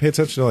also good to pay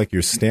attention to like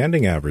your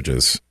standing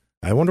averages.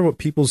 I wonder what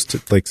people's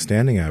like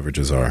standing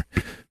averages are.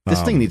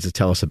 This thing needs to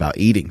tell us about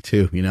eating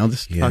too.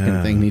 This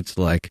fucking thing needs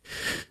to like,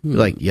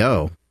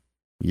 yo,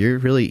 you're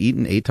really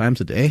eating 8 times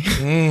a day.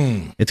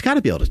 It's got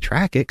to be able to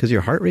track it, because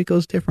your heart rate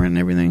goes different and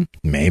everything.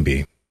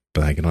 Maybe,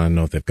 but I don't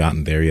know if they've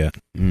gotten there yet.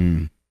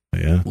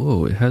 Yeah.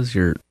 Whoa, it has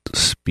your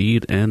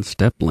speed and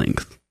step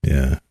length.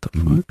 Yeah. The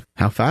fuck?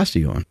 How fast are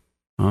you going?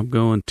 I'm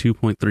going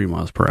 2.3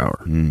 miles per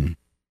hour.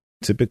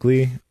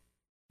 Typically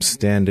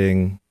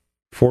standing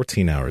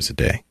 14 hours a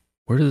day.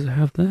 Where does it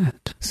have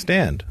that?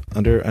 Stand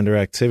under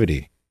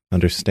activity.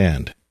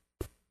 Understand.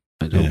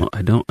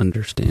 I don't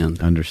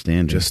understand.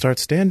 Understand. Just start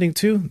standing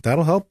too.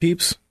 That'll help,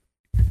 peeps.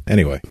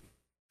 Anyway.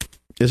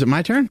 Is it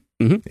my turn?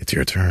 Mm-hmm. It's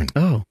your turn.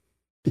 Oh.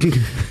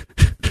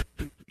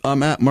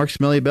 I'm at Mark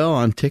Smelly Bell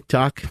on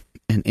TikTok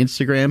and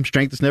Instagram.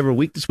 Strength is never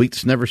weakness,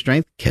 weakness is never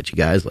strength. Catch you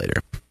guys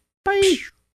later. Bye.